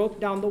 He broke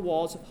down the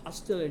walls of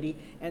hostility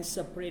and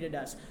separated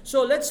us.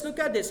 So let's look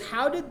at this.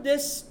 How did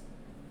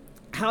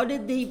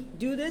He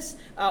do this?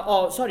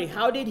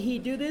 How did He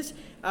do this?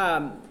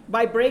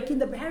 By breaking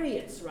the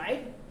barriers,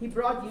 right? He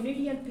brought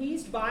unity and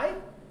peace by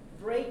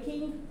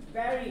breaking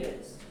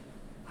barriers.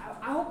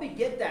 I hope we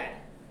get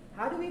that.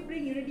 How do we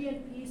bring unity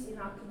and peace in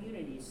our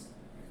communities?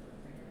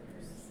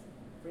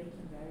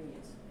 Breaking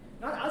barriers.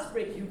 Not us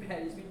breaking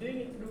barriers. We're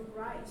doing it through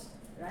Christ.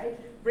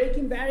 Right?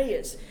 Breaking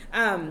barriers.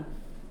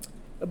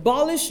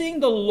 Abolishing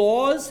the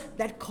laws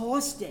that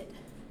caused it.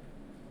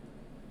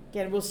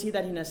 Again, we'll see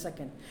that in a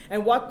second.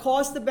 And what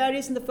caused the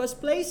barriers in the first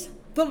place?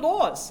 The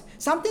laws.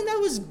 Something that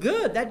was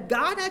good, that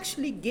God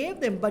actually gave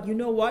them. But you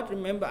know what?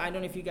 Remember, I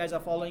don't know if you guys are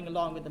following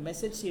along with the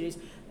message series.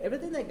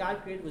 Everything that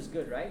God created was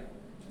good, right?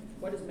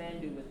 What does man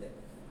do with it?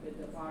 With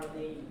the power of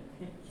the angel?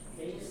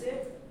 Takes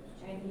it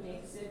and he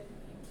makes it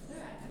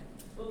bad.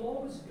 The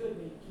law was good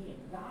when it came.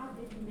 God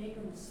didn't make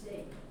a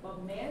mistake.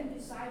 But man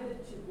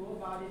decided to go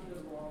about it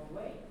the wrong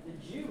way. The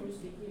Jews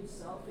became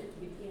selfish,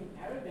 became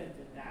arrogant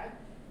with that,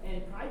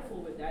 and prideful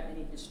with that, and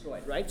he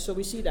destroyed, right? So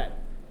we see that.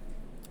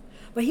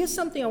 But here's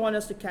something I want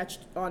us to catch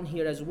on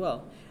here as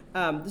well.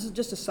 This is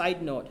just a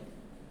side note.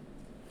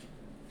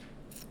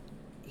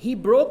 He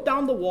broke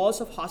down the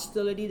walls of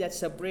hostility that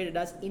separated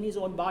us in his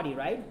own body,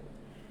 right?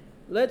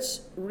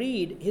 Let's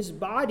read his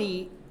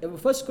body, 1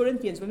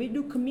 Corinthians, when we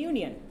do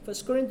communion, 1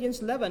 Corinthians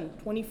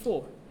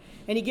 11:24.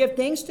 And he gave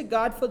thanks to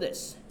God for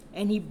this.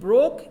 And he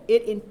broke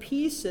it in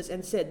pieces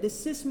and said,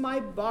 "This is my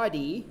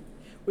body,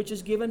 which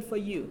is given for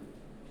you.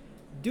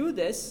 Do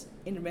this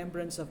in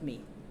remembrance of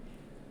me."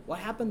 What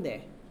happened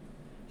there?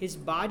 His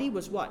body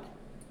was what?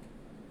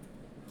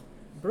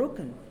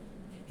 Broken.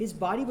 His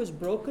body was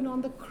broken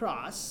on the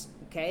cross,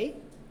 okay?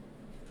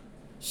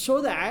 So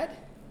that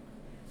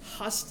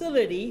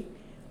hostility,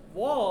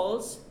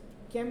 walls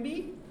can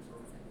be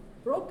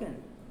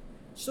broken.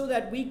 So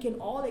that we can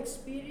all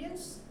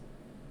experience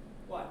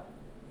what?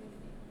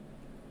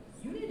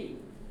 Unity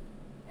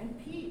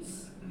and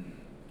peace.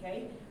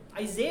 Okay?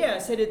 Isaiah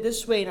said it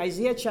this way in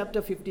Isaiah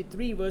chapter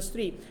 53, verse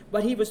 3.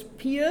 But he was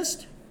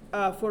pierced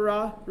for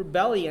our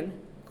rebellion,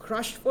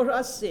 crushed for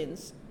our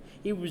sins.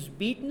 He was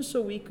beaten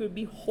so we could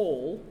be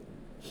whole.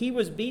 He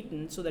was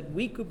beaten so that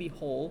we could be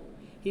whole.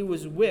 He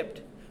was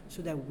whipped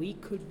so that we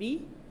could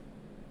be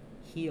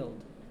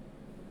healed.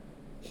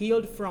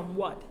 Healed from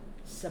what?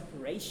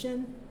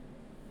 Separation,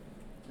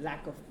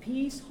 lack of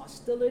peace,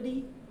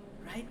 hostility,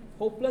 right?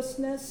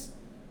 Hopelessness,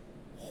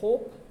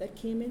 hope that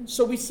came in.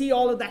 So we see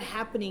all of that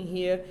happening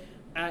here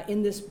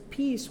in this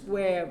piece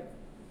where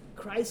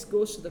Christ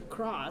goes to the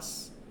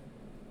cross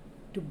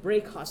to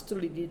break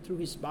hostility through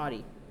his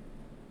body.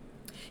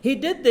 He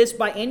did this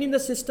by ending the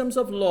systems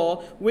of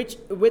law, which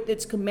with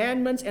its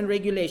commandments and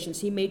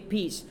regulations, he made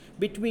peace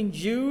between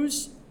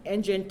Jews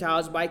and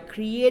Gentiles by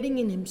creating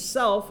in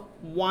himself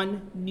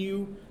one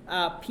new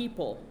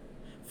people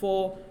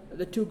from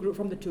the two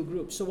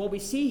groups. So what we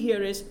see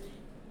here is,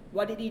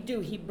 what did he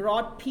do? He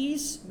brought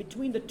peace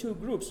between the two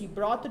groups. He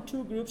brought the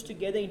two groups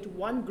together into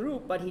one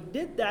group, but he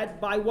did that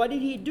by, what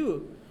did he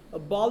do?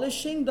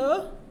 Abolishing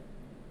the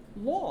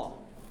law.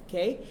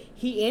 Okay?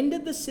 He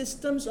ended the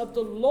systems of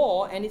the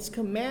law and its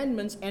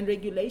commandments and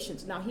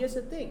regulations. Now here's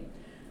the thing.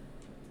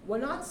 We're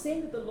not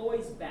saying that the law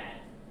is bad.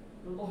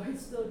 The law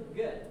is still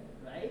good,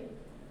 right?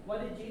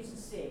 What did Jesus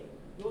say?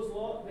 Those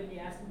law, when they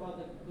asked him about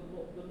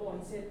the law,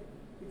 he said,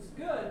 it's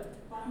good,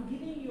 but I'm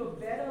giving you a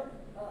better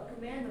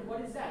commandment.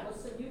 What is that?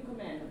 What's the new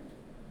commandment?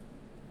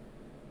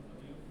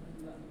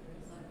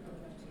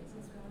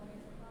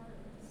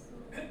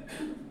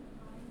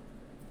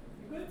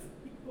 You good?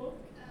 Keep going.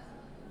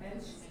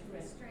 And strength.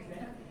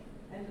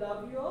 And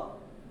love your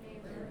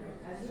neighbor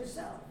as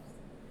yourself.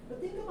 But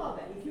think about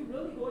that. If you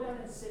really go down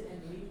and sit and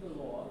read the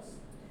laws,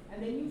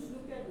 and then you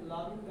look at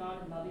loving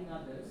God and loving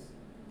others,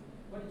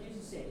 what did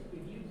Jesus say? If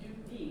you do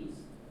these,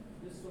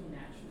 this will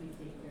naturally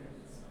take care of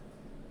itself.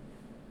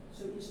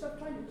 So you stop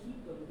trying to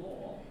keep the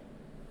law,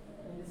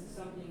 and this is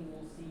something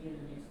we'll see in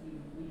the next few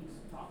weeks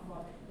talk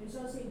about.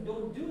 Instead of saying,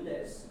 don't do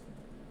this,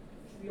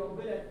 we are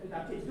good at with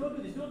our kids. Don't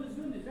do this, don't do this,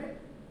 don't do this, right?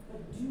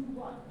 But do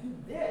what? Do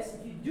this.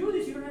 If you do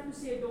this, you don't have to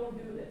say, don't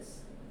do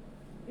this.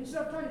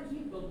 Instead of trying to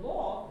keep the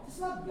law, just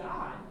love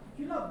God. If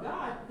you love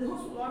God,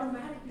 those will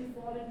automatically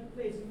fall into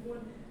place.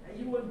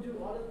 You won't do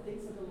all the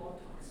things that the law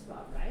talks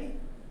about, right?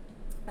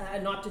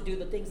 Not to do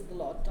the things that the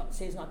law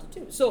says not to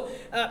do. So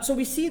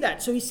we see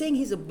that. So he's saying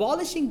he's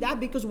abolishing that,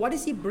 because what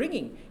is he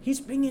bringing? He's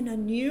bringing a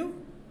new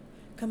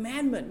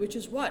commandment, which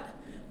is what?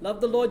 Love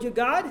the Lord your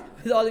God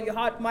with all of your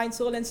heart, mind,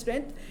 soul, and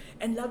strength.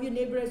 And love your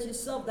neighbor as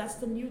yourself. That's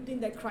the new thing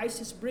that Christ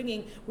is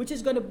bringing, which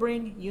is going to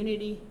bring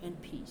unity and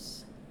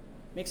peace.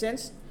 Make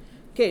sense?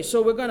 Okay,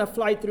 so we're going to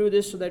fly through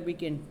this so that we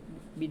can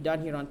be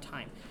done here on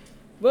time.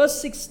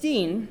 Verse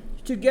 16,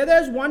 together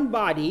as one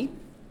body,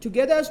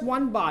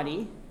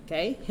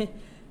 okay?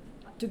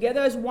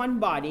 Together as one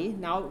body.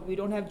 Now, we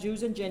don't have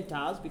Jews and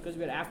Gentiles because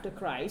we're after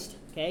Christ,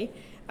 okay?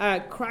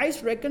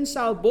 Christ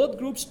reconciled both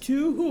groups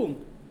to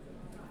whom?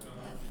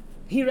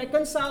 He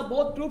reconciled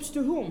both groups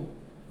to whom?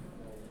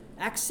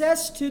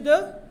 Access to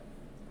the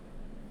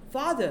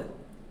Father.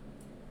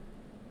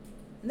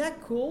 Isn't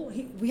that cool?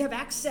 We have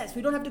access.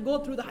 We don't have to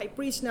go through the high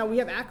priest now. We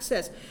have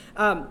access.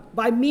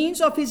 By means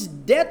of his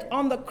death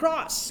on the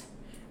cross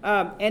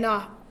and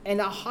our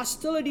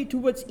hostility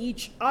towards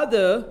each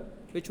other,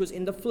 which was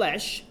in the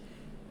flesh,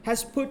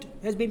 has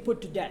been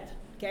put to death.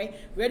 Okay?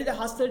 Where did the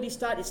hostility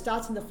start? It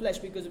starts in the flesh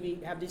because we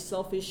have this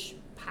selfish,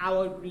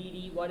 power,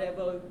 greedy,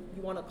 whatever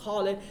you want to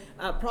call it,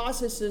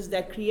 processes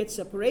that create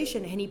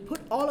separation. And he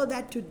put all of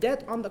that to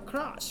death on the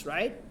cross,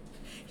 right?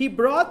 He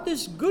brought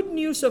this good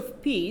news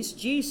of peace,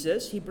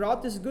 Jesus, he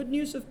brought this good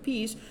news of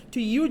peace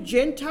to you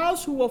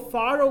Gentiles who were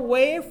far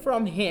away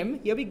from him.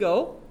 Here we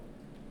go.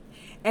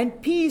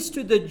 And peace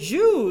to the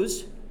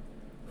Jews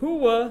who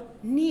were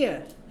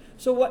near.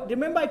 So what?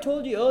 Remember I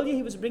told you earlier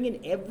he was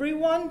bringing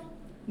everyone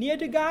near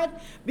to God?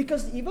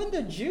 Because even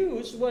the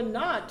Jews were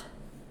not,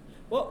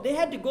 well, they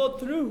had to go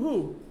through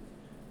who?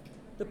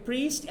 The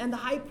priest and the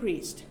high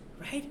priest,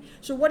 right?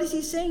 So what is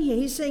he saying here?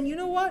 He's saying, you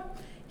know what?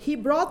 He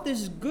brought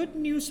this good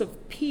news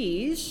of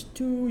peace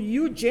to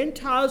you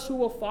Gentiles who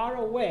were far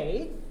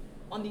away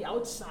on the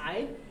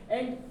outside,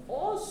 and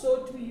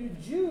also to you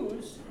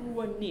Jews who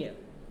were near.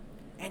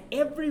 And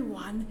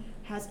everyone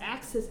has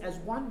access as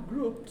one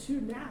group to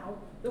now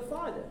the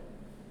Father.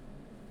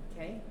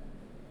 Okay?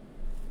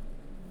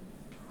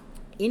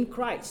 In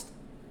Christ.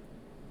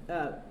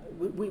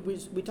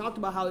 We talked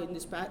about how in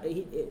this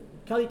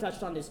Kelly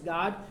touched on this.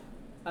 God,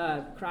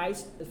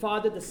 Christ, the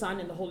Father, the Son,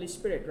 and the Holy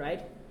Spirit,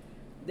 right?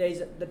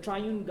 The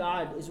triune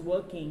God is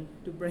working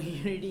to bring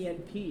unity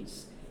and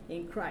peace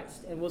in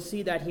Christ. And we'll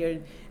see that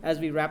here as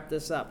we wrap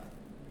this up.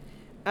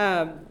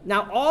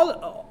 Now,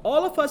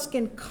 all of us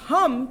can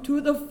come to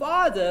the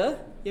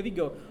Father. Here we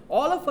go.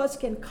 All of us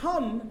can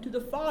come to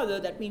the Father.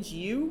 That means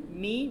you,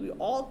 me, we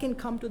all can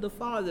come to the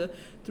Father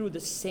through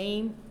the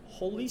same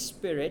Holy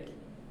Spirit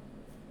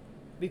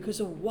because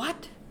of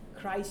what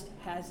Christ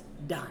has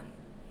done.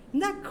 Isn't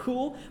that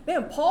cool?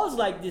 Man, Paul's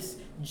like this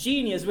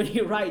genius when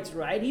he writes,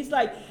 right?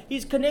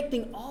 He's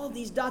connecting all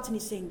these dots and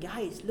he's saying,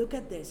 guys, look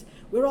at this.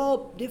 We're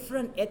all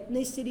different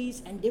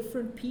ethnicities and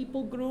different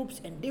people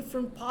groups and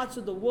different parts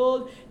of the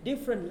world,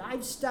 different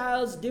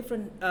lifestyles,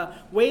 different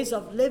ways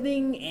of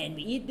living, and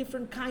we eat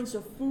different kinds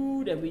of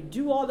food and we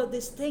do all of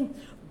this thing.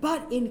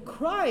 But in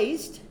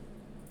Christ,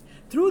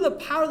 through the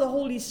power of the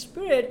Holy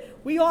Spirit,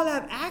 we all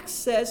have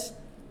access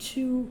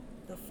to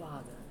the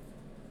Father.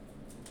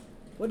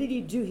 What did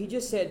he do? He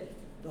just said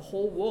the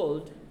whole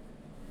world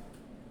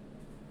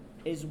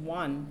is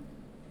one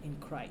in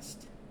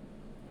Christ.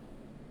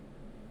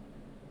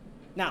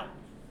 Now,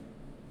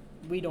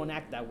 we don't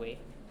act that way.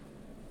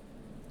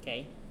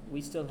 Okay? We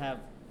still have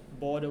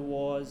border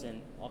wars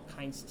and all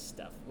kinds of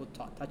stuff. We'll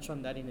touch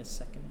on that in a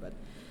second.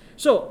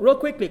 So, real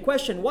quickly,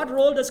 question. What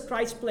role does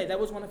Christ play? That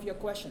was one of your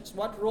questions.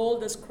 What role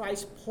does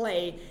Christ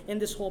play in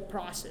this whole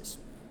process?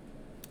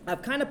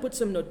 I've kind of put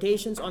some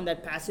notations on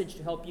that passage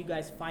to help you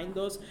guys find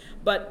those.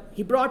 But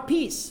he brought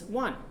peace,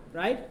 one,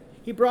 right?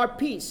 He brought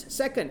peace.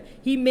 Second,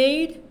 he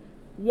made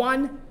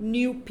one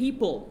new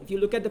people. If you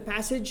look at the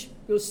passage,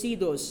 you'll see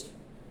those.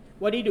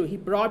 What did he do? He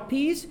brought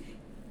peace.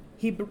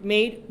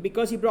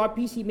 Because he brought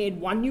peace, he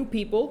made one new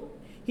people.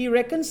 He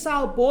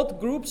reconciled both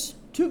groups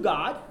to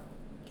God.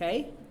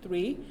 Okay,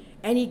 3.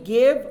 And he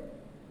gave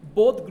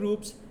both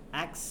groups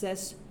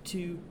access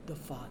to the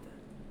Father.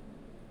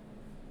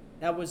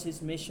 That was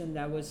his mission.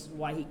 That was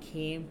why he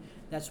came.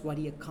 That's what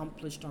he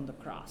accomplished on the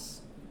cross.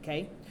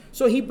 Okay?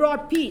 So he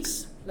brought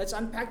peace. Let's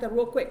unpack that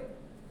real quick.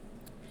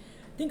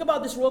 Think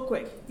about this real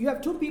quick. You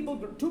have two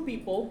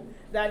people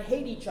that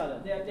hate each other.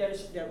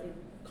 They're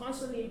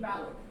constantly in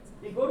battle.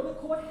 They go to the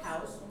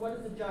courthouse, and what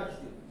does the judge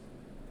do?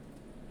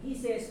 He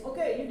says,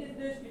 okay, you did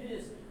this, you did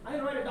this. I'm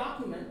going to write a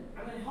document.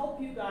 I'm going to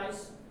help you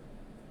guys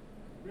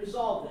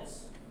resolve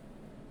this.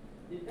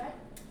 Did that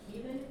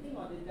heal anything,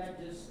 or did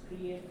that just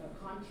create a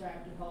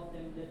contract to help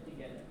them live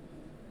together?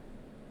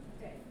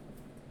 Okay.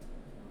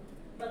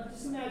 But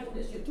just imagine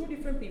this. You have two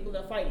different people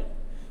that are fighting.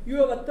 You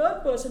have a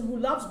third person who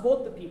loves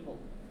both the people.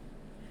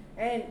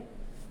 And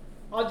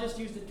I'll just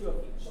use the two of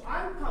you. So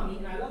I'm coming,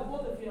 and I love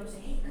both of you, and I'm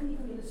saying, hey, come here,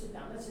 let's sit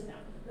down.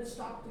 Let's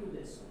talk through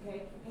this,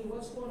 okay? Hey,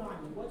 what's going on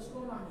here?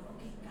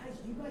 Okay, guys,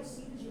 do you guys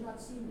see this? You're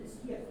not seeing this.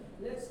 Here,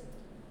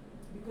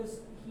 because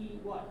he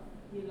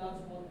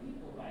loves both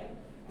people, right?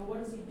 And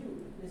what does he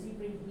do? Does he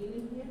bring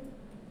healing here?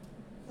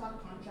 It's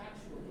not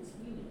contractual, it's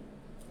healing.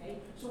 Okay?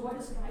 So what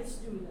does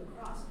Christ do in the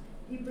cross?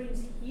 He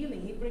brings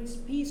healing. He brings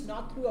peace,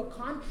 not through a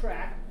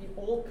contract, the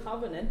old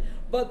covenant,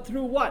 but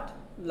through what?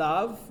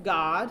 Love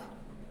God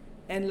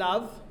and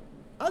love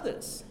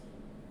others.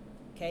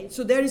 Okay?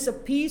 So there is a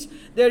peace.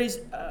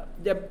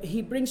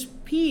 He brings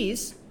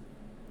peace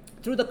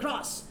through the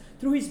cross,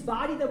 through his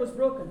body that was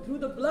broken, through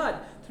the blood.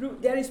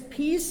 There is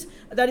peace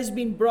that is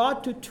being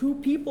brought to two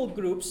people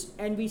groups,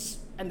 and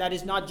that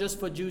is not just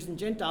for Jews and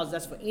Gentiles,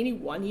 that's for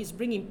anyone. He's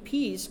bringing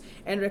peace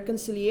and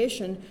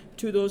reconciliation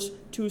to those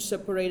two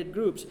separated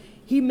groups.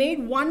 He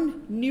made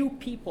one new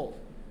people.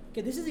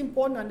 Okay, this is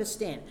important to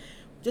understand.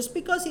 Just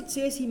because it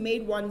says he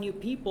made one new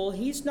people,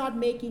 he's not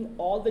making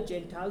all the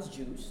Gentiles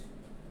Jews.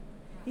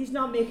 He's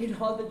not making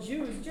all the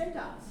Jews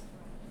Gentiles.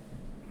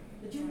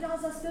 The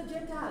Gentiles are still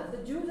Gentiles.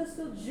 The Jews are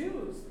still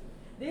Jews.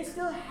 They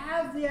still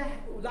have their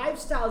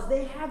lifestyles.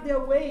 They have their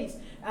ways.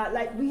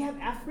 Like we have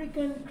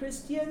African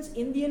Christians,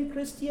 Indian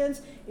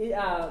Christians,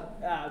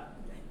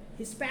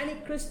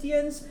 Hispanic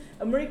Christians,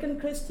 American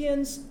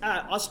Christians,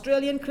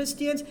 Australian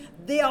Christians.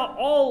 They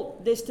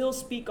still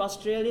speak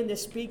Australian. They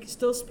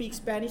still speak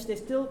Spanish. They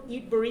still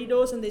eat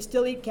burritos and they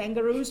still eat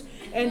kangaroos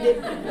and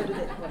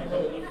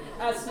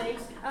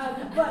snakes.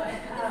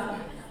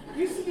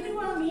 You know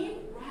what I mean?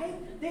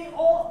 They're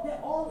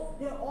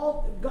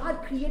all,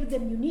 God created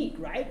them unique,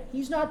 right?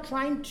 He's not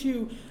trying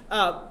to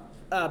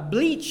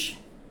bleach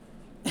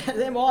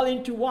them all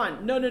into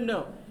one.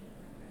 No.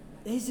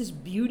 there's this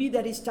beauty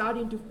that is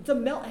starting to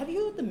have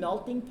you heard the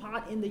melting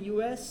pot in the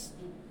US?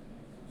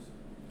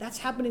 That's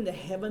happening in the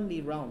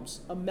heavenly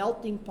realms, a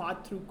melting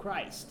pot through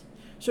Christ.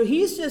 So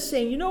he's just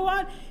saying, you know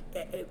what?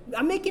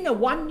 I'm making a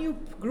one new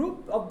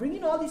group of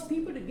bringing all these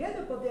people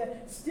together, but they're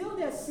still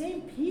the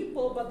same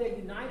people, but they're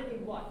united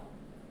in what?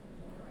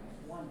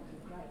 One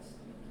through Christ.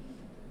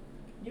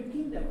 New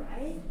kingdom,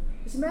 right?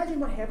 Just imagine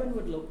what heaven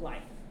would look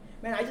like.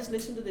 Man, I just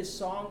listened to this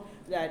song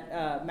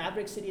that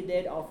Maverick City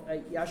did of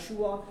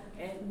Yeshua,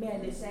 and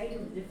man, they sang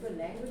in different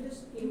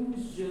languages. It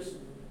was just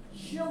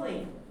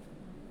chilling.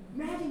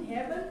 Imagine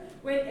heaven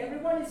when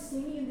everyone is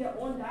singing in their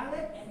own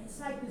dialect, and it's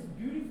like this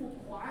beautiful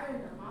choir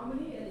and the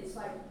harmony, and it's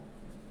like,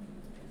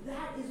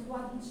 that is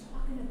what he's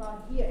talking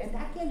about here. And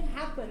that can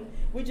happen,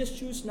 we just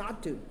choose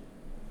not to.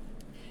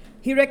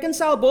 He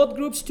reconciled both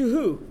groups to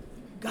who?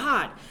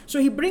 God. So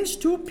he brings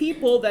two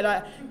people that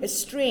are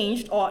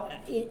estranged or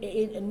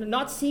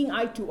not seeing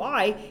eye to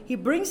eye. He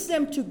brings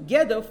them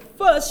together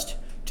first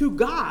to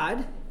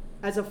God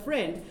as a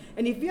friend.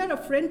 And if we are a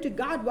friend to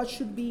God, what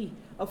should be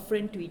a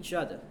friend to each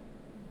other?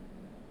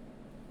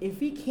 If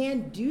we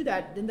can't do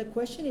that, then the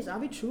question is, are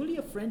we truly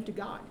a friend to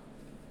God?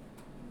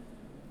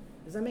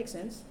 Does that make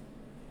sense?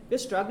 We're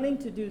struggling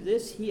to do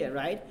this here,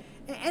 right?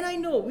 And I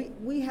know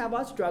we have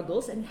our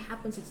struggles, and it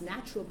happens, it's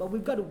natural, but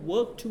we've got to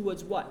work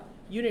towards what?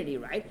 Unity,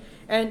 right?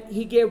 And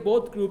he gave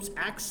both groups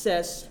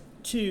access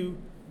to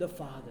the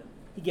Father.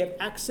 He gave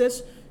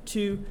access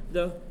to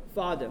the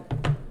Father.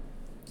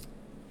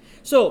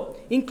 So,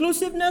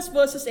 inclusiveness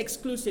versus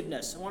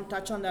exclusiveness. I want to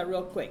touch on that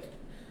real quick.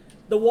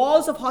 The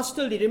walls of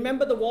hostility.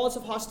 Remember the walls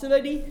of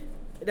hostility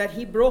that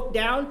he broke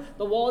down?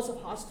 The walls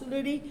of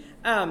hostility.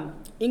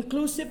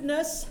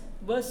 Inclusiveness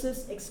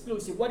versus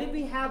exclusive. What did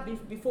we have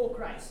before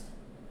Christ?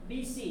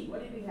 BC.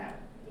 What did we have?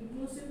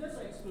 Inclusiveness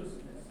or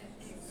exclusiveness?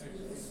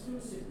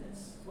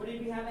 Exclusiveness. What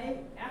did we have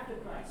after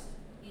Christ?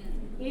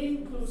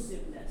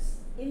 Inclusiveness.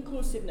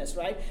 Inclusiveness,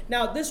 right?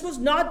 Now, this was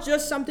not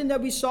just something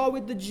that we saw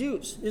with the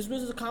Jews. This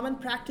was a common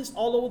practice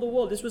all over the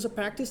world. This was a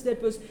practice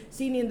that was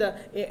seen in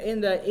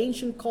the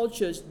ancient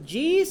cultures.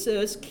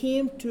 Jesus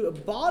came to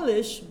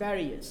abolish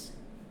barriers,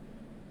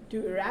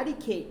 to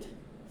eradicate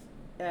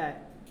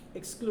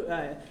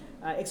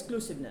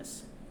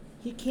exclusiveness.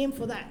 He came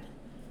for that.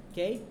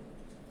 Okay?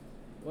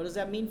 What does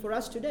that mean for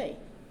us today?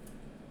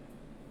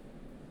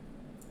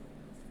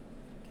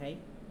 Okay?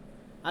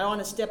 I don't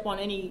want to step on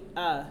any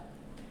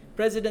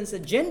president's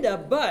agenda,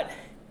 but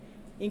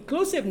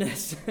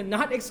inclusiveness,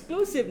 not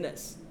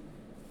exclusiveness.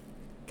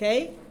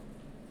 Okay?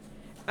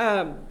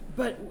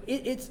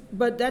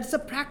 But that's a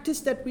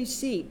practice that we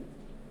see.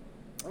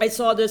 I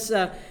saw this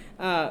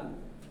Father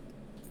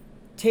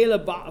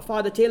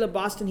Taylor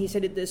Boston. He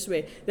said it this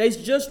way: there is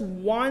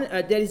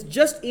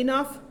just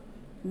enough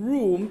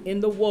room in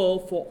the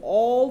world for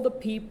all the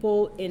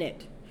people in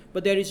it,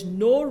 but there is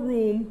no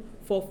room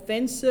for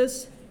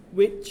fences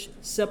which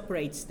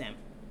separates them.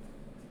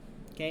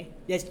 Okay?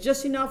 There's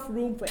just enough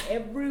room for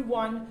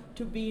everyone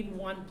to be in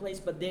one place,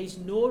 but there is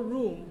no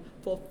room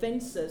for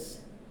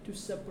fences to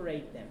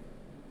separate them.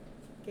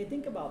 Okay,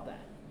 think about that.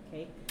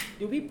 Okay?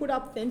 Do we put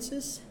up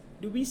fences?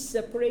 Do we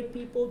separate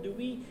people? Do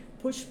we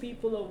push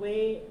people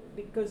away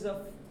because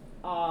of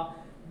our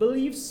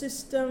belief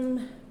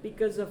system,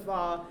 because of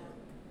our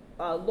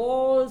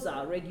laws,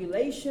 our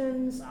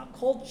regulations, our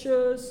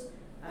cultures,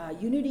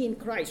 unity in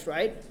Christ,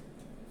 right?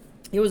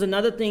 Here was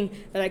another thing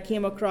that I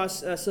came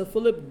across. Sir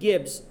Philip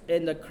Gibbs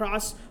in the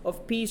Cross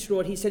of Peace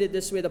wrote. He said it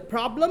this way: the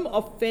problem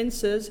of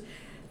fences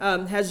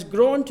has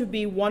grown to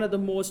be one of the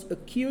most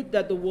acute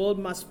that the world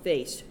must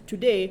face.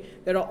 Today,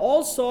 there are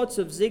all sorts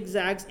of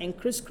zigzags and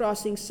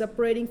crisscrossing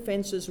separating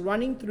fences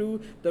running through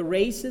the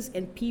races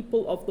and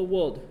people of the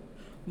world.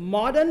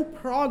 Modern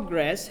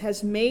progress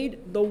has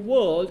made the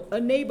world a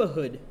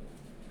neighborhood.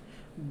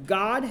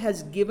 God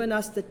has given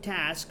us the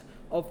task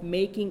of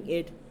making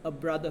it a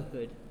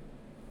brotherhood.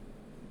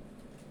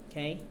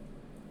 Okay?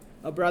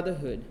 A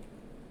brotherhood.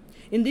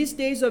 In these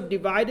days of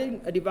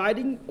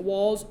dividing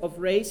walls of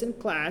race and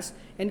class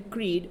and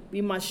creed,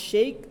 we must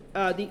shake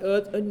the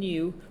earth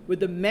anew with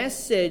the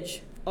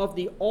message of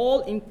the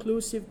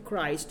all-inclusive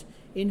Christ,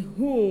 in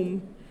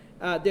whom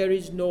there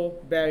is no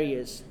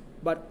barriers,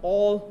 but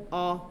all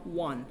are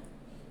one.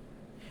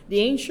 The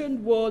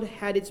ancient world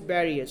had its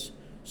barriers.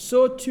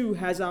 So too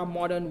has our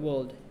modern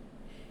world.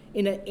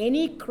 In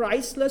any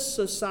Christless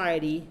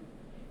society,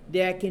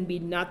 there can be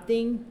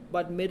nothing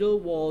but middle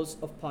walls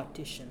of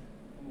partition.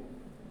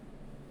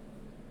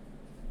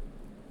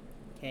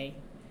 Okay?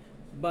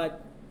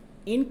 But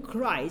in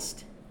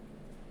Christ,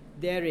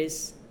 there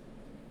is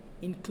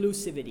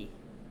inclusivity.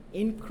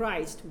 In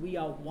Christ, we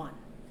are one.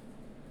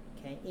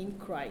 Okay? In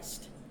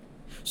Christ.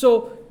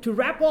 So, to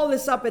wrap all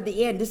this up at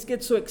the end, this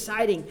gets so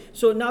exciting.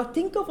 So now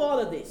think of all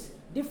of this.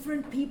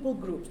 Different people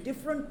groups,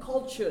 different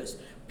cultures,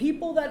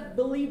 people that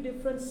believe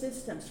different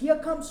systems. Here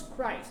comes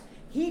Christ.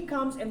 He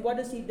comes and what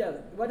does he do?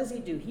 What does he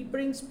do? He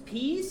brings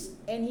peace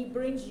and he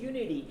brings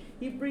unity.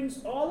 He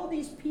brings all of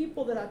these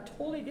people that are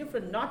totally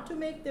different, not to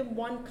make them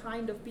one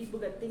kind of people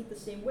that think the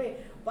same way,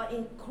 but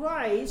in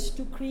Christ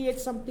to create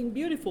something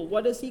beautiful.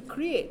 What does he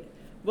create?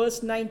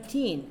 Verse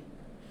 19,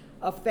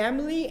 a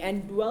family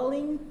and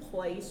dwelling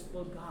place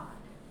for God.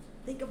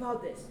 Think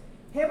about this.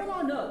 Heaven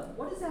on earth,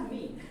 what does that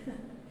mean?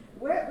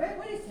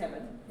 Where is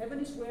heaven? Heaven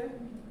is where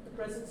the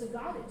presence of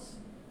God is.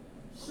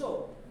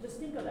 So, just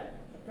think of that.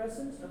 The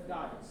presence of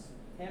God is.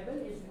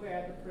 Heaven is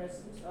where the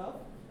presence of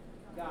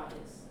God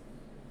is.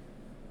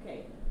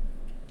 Okay.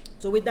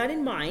 So with that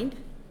in mind,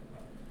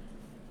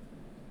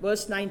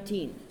 verse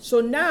 19. So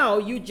now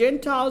you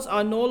Gentiles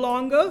are no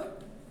longer,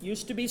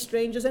 used to be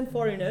strangers and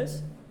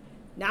foreigners.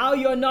 Now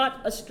you're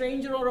not a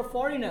stranger or a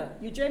foreigner.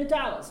 You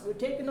Gentiles. We're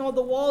taking all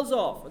the walls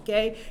off,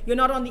 okay? You're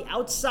not on the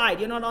outside.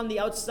 You're not on the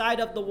outside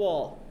of the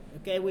wall.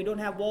 Okay, we don't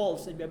have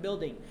walls that we're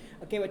building.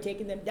 Okay, we're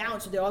taking them down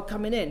so they're all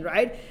coming in,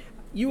 right?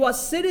 You are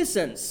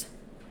citizens,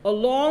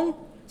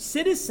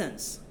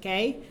 citizens,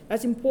 okay?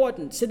 That's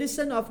important.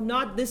 Citizen of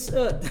not this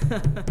earth.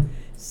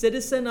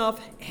 Citizen of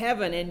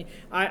heaven. And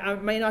I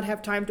may not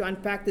have time to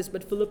unpack this,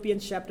 but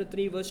Philippians chapter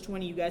 3, verse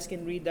 20, you guys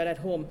can read that at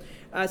home.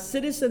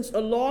 Citizens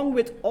along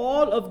with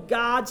all of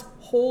God's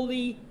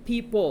holy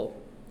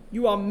people.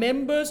 You are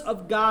members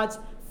of God's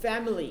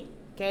family,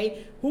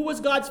 okay? Who was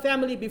God's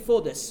family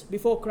before this,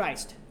 before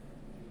Christ?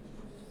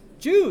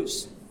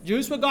 Jews.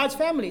 Jews were God's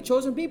family,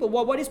 chosen people.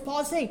 Well, what is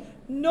Paul saying?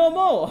 No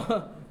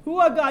more. Who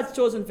are God's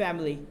chosen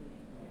family?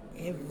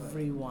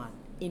 Everyone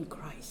in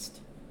Christ.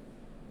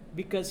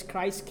 Because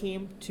Christ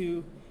came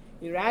to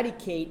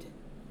eradicate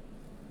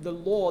the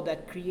law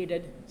that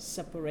created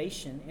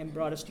separation and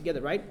brought us together,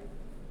 right?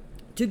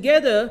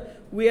 Together,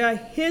 we are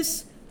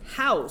his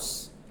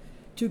house.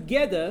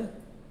 Together,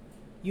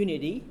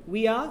 unity,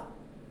 we are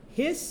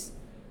his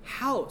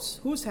house.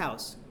 Whose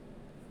house?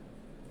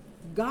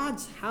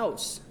 God's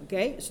house.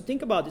 Okay, so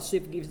think about this. So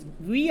if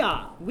we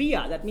are,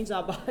 that means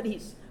our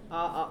bodies,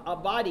 our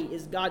body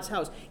is God's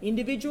house,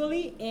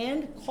 individually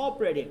and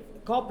corporate.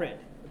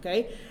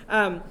 Okay,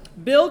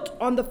 built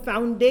on the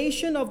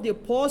foundation of the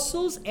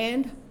apostles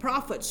and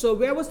prophets. So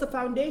where was the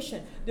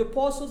foundation? The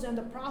apostles and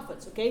the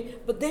prophets. Okay,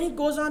 but then it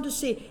goes on to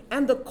say,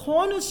 and the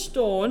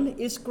cornerstone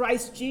is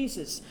Christ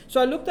Jesus. So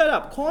I looked that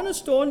up.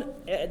 Cornerstone,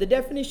 the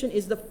definition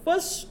is the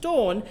first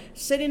stone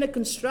set in a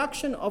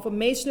construction of a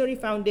masonry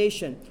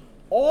foundation.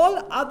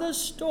 All other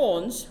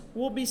stones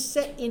will be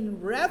set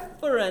in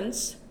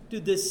reference to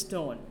this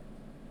stone.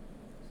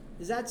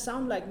 Does that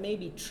sound like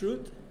maybe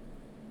truth?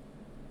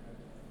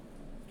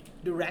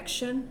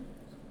 Direction?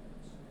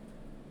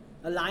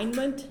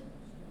 Alignment?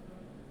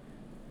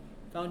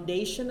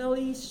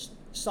 Foundationally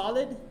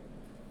solid?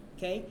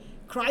 Okay?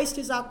 Christ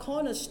is our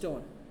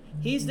cornerstone.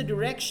 He's the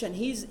direction.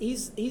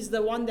 He's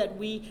the one that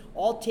we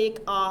all take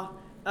our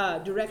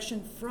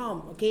direction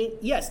from. Okay?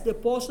 Yes, the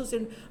apostles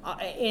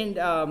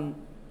and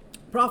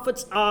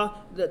prophets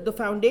are the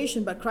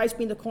foundation, but Christ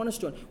being the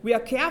cornerstone. We are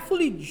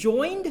carefully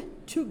joined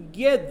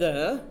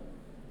together.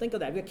 Think of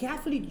that. We are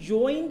carefully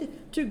joined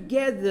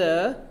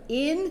together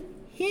in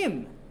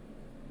Him,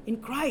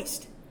 in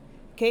Christ.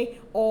 Okay?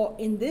 Or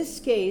in this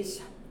case,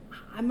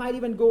 I might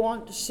even go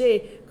on to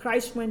say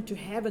Christ went to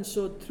heaven,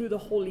 so through the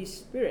Holy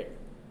Spirit.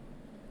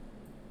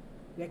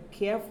 We are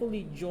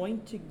carefully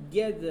joined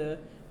together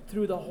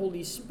through the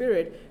Holy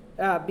Spirit,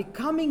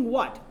 becoming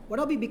what? What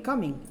are we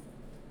becoming?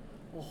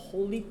 A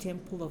holy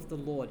temple of the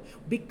Lord.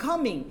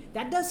 Becoming,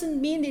 that doesn't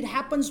mean it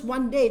happens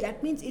one day.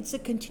 That means it's a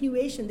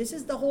continuation. This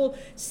is the whole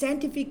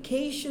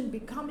sanctification,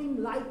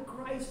 becoming like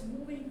Christ,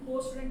 moving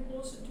closer and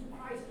closer to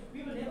Christ.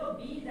 We will never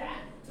be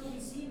that till we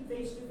see Him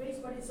face to face,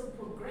 but it's a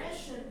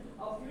progression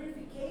of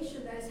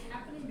purification that is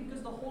happening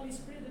because the Holy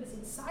Spirit that is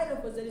inside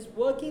of us, that is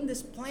working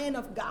this plan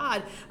of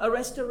God, a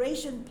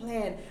restoration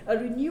plan, a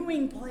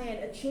renewing plan,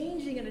 a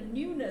changing and a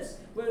newness.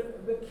 We're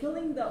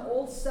killing the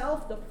old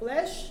self, the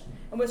flesh,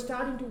 and we're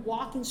starting to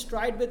walk in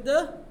stride with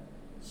the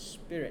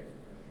Spirit.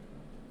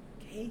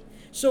 Okay?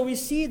 So we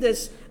see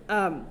this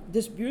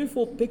this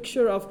beautiful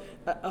picture of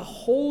a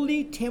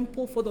holy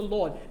temple for the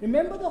Lord.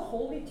 Remember the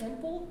holy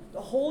temple?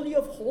 The Holy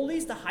of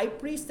Holies, the high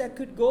priest that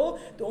could go,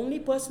 the only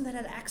person that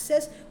had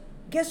access.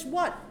 Guess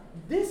what?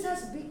 This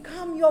has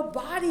become your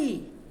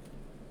body.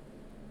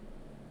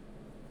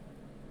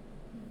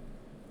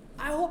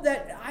 I hope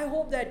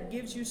that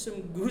gives you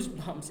some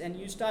goosebumps and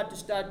you start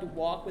to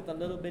walk with a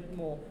little bit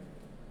more,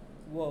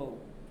 whoa,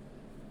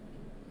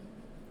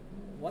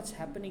 what's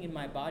happening in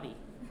my body?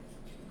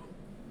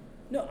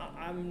 No,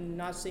 I'm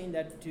not saying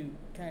that to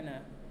kind of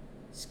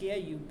scare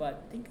you,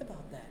 but think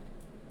about that.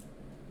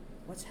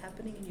 What's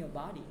happening in your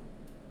body?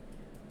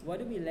 What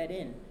do we let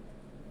in?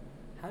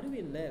 How do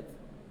we live?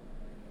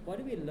 What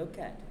do we look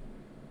at?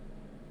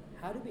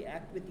 How do we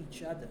act with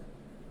each other?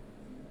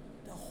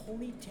 The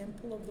holy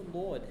temple of the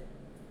Lord,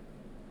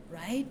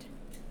 right?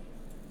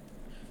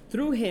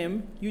 Through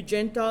Him, you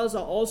Gentiles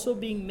are also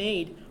being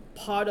made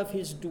part of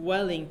His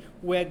dwelling,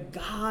 where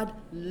God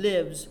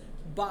lives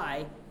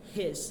by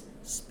His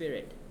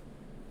Spirit.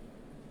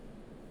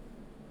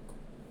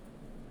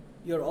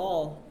 you're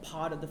all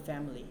part of the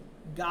family.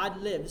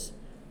 God lives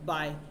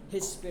by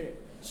His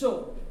Spirit.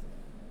 So,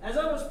 as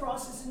I was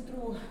processing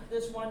through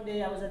this one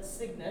day, I was at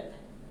Signet,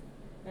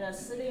 and I was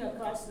sitting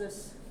across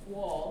this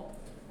wall,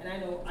 and I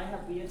know I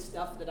have weird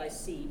stuff that I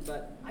see,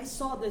 but I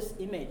saw this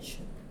image.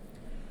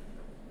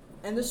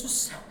 And this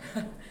was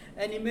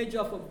an image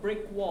of a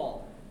brick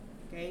wall,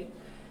 okay?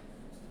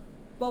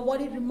 But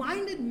what it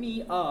reminded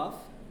me of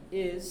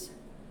is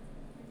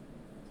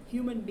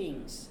human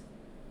beings.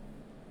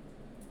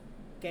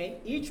 Okay?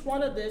 Each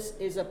one of this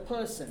is a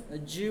person, a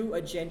Jew,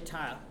 a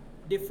Gentile,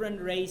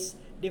 different race,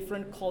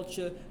 different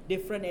culture,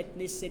 different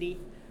ethnicity.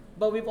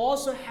 But we've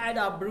also had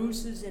our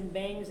bruises and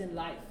bangs in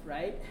life,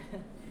 right?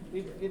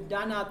 we've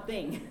done our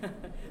thing.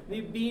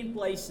 We've been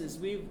places.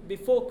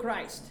 Before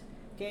Christ.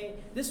 Okay?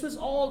 This was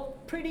all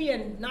pretty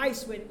and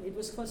nice when it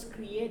was first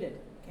created.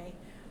 Okay?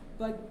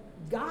 But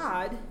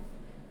God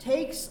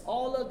takes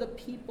all of the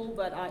people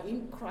that are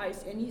in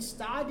Christ, and He's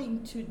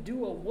starting to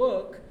do a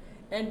work,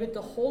 and with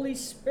the Holy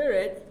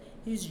Spirit,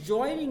 He's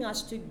joining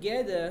us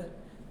together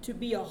to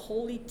be a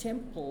holy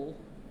temple,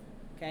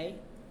 okay,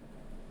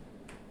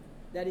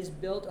 that is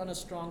built on a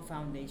strong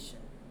foundation.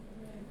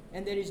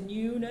 And there is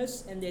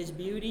newness, and there's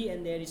beauty,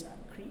 and there is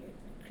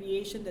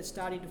creation that's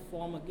starting to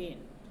form again,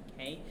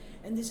 okay?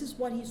 And this is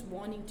what He's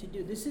wanting to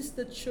do. This is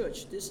the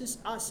church. This is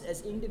us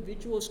as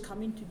individuals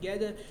coming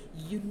together,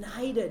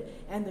 united.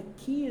 And the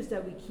key is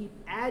that we keep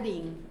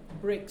adding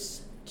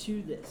bricks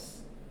to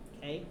this.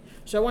 Okay?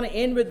 So I want to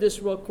end with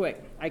this real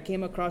quick. I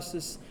came across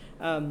this.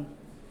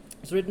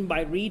 It's written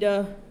by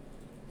Rita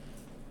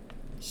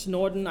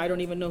Snowden. I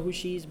don't even know who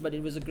she is, but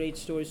it was a great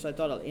story, so I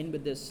thought I'll end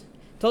with this.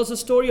 It tells the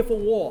story of a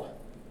war.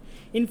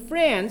 In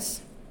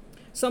France,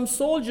 some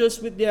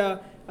soldiers with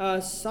their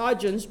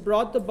sergeants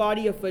brought the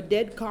body of a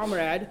dead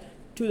comrade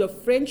to the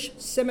French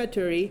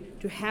cemetery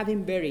to have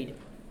him buried.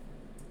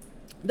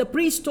 The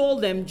priest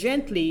told them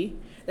gently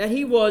that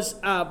he was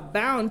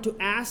bound to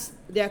ask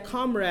if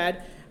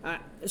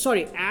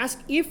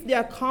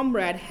their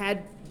comrade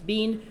had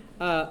been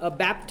a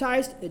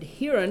baptized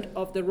adherent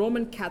of the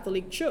Roman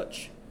Catholic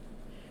Church.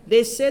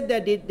 They said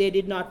that they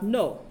did not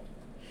know.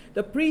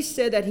 The priest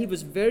said that he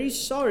was very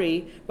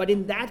sorry, but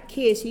in that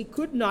case he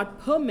could not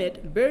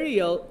permit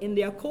burial in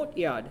their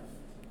courtyard.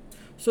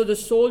 So the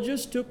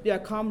soldiers took their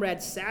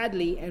comrade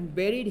sadly and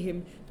buried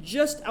him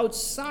just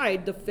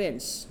outside the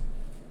fence.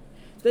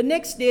 The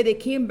next day they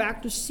came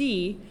back to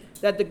see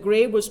that the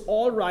grave was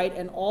all right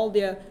and it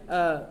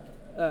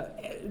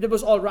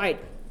was all right,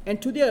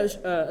 and to their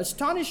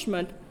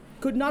astonishment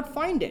could not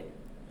find it.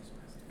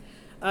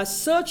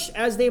 Search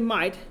as they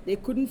might, they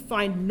couldn't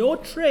find no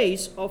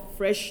trace of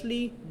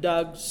freshly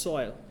dug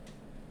soil.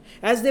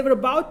 As they were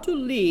about to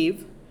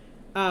leave,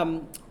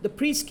 the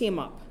priest came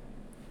up.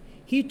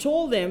 He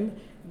told them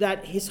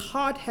that his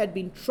heart had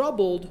been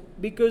troubled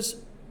because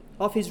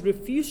of his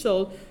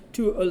refusal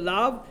to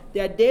allow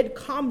their dead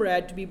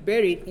comrade to be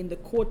buried in the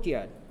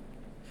courtyard.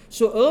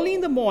 So early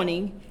in the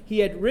morning, he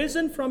had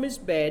risen from his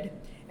bed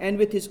and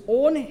with his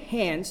own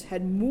hands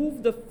had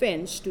moved the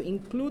fence to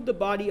include the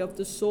body of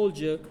the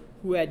soldier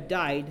who had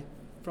died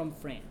from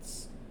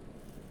France.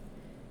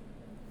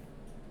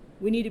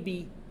 We need to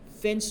be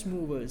fence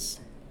movers.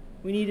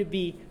 We need to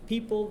be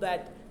people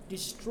that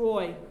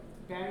destroy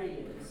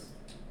barriers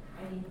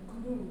and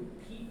include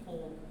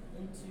people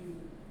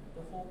into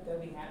the hope that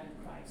we have in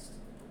Christ,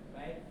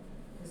 right?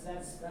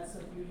 Because that's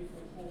a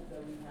beautiful hope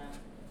that we have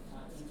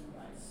in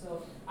Christ.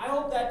 So I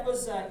hope that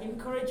was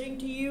encouraging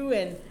to you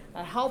and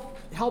help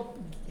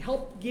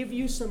give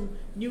you some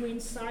new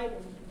insight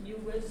and new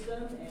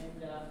wisdom.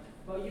 And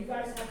well, you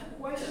guys have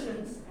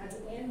questions at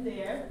the end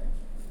there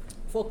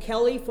for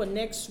Kelly for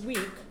next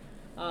week.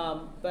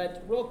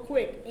 But real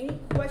quick, any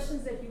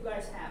questions that you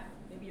guys have?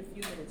 Maybe a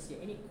few minutes here.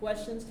 Any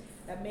questions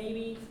that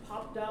maybe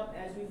popped up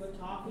as we were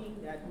talking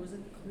that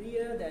wasn't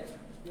clear, that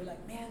you're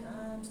like, man,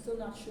 I'm still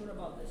not sure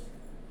about this?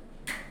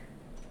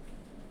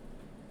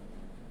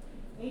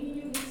 Any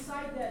new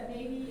insight that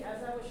maybe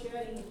as I was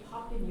sharing it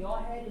popped in your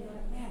head and you're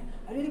like, man,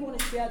 I really want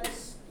to share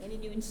this? Any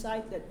new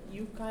insight that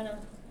you kind of...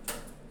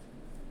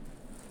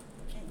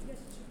 Okay, you guys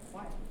are so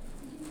quiet.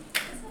 I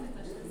just have a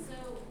question. So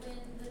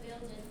when the veil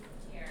did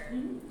tear,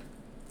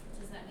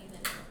 does that mean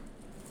that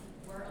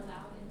we're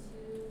allowed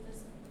into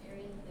this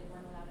area that they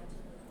weren't allowed into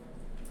before?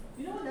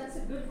 You know, that's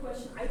a good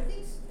question. I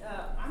think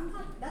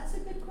that's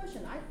a good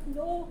question. I don't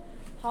know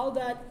how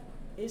that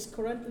is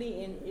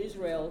currently in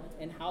Israel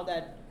and how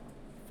that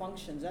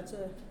functions. I'd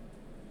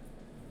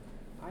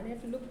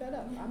have to look that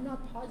up. I'm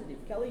not positive.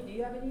 Kelly, do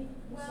you have any?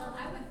 Well,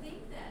 I would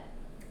think that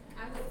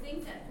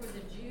for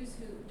the Jews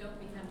who don't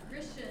become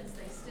Christians,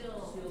 they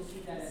still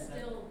see that as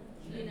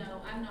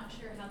I'm not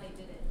sure how they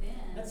did it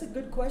then. That's a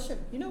good question.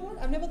 You know what?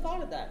 I've never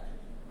thought of that.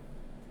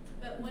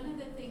 But one of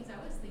the things I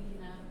was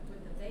thinking of with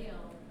the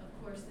veil, of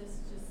course, this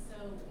is just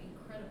so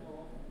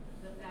incredible,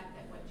 the fact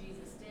that what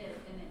Jesus did,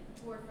 and it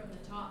tore from the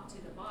top to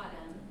the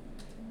bottom,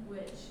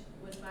 which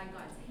was by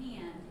God's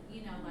hand,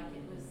 like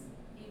it was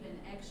even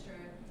extra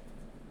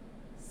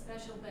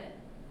special, but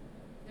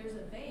there's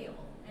a veil.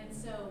 And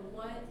so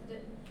the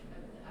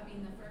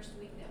first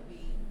week that we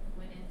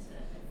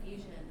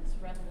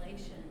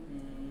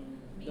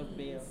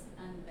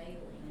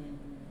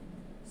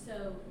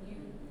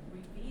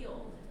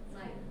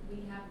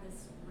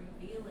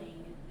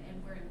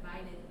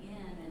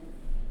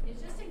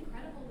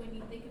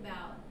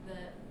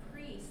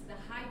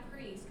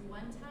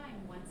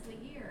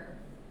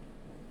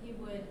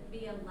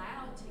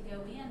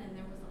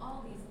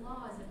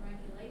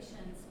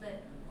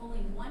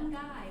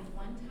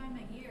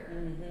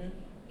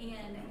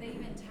And they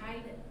even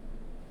tied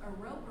a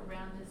rope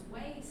around his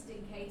waist in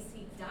case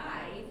he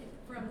died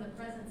from the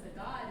presence of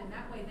God, and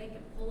that way they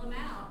could pull him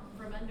out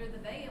from under the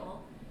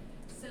veil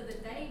so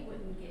that they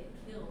wouldn't get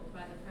killed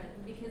by the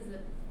presence, because the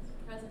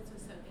presence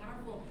was so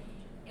powerful.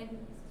 And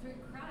through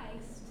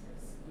Christ,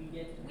 We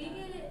get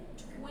it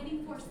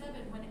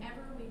 24/7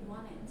 whenever we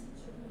want it.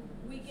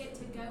 We get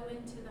to go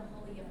into the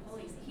Holy of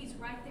Holies. He's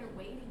right there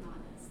waiting on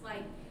us.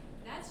 Like,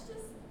 that's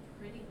just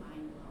pretty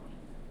mind-blowing.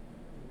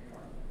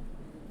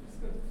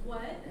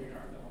 What? We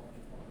are the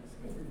Holy Ones.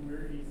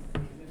 We're he's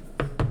in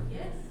us.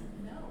 Yes?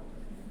 No.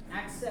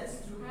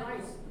 access through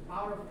Christ, the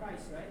power of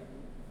Christ, right?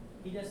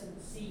 He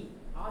doesn't see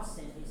our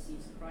sin, he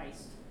sees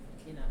Christ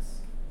in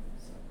us.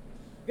 So,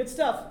 good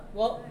stuff.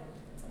 Well,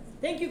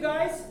 thank you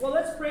guys. Well,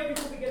 let's pray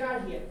before we get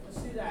out of here.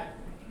 Let's do that.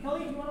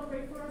 Kelly, do you want to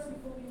pray for us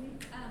before we leave?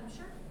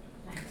 Sure.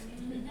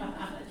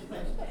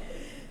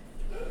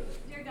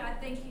 Dear God,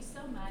 thank you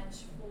so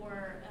much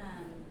for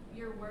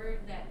your word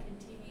that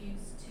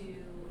continues to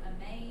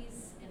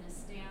amaze and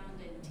astound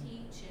and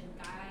teach and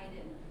guide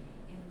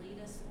and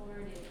lead us,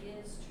 Lord. It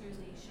is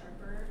truly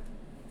sharper.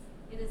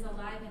 It is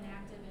alive and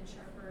active and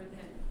sharper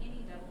than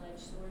any double-edged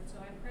sword. So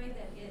I pray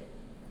that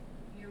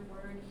your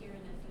word here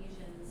in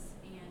Ephesians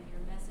and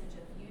your message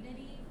of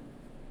unity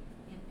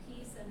and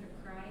peace under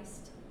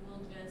Christ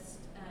will just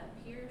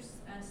pierce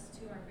us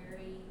to our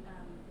very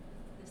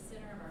the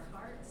center of our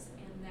hearts,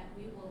 and that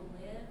we will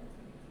live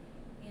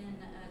in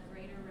a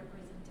greater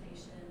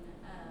representation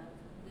of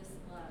this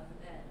love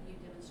that you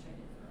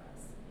demonstrated for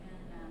us.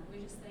 And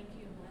we just thank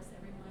you and bless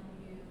everyone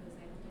who is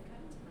able to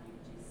come tonight.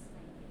 In Jesus'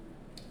 name,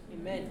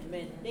 amen.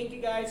 Amen. Amen. Thank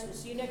you guys. We'll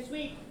see you next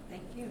week.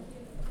 Thank you.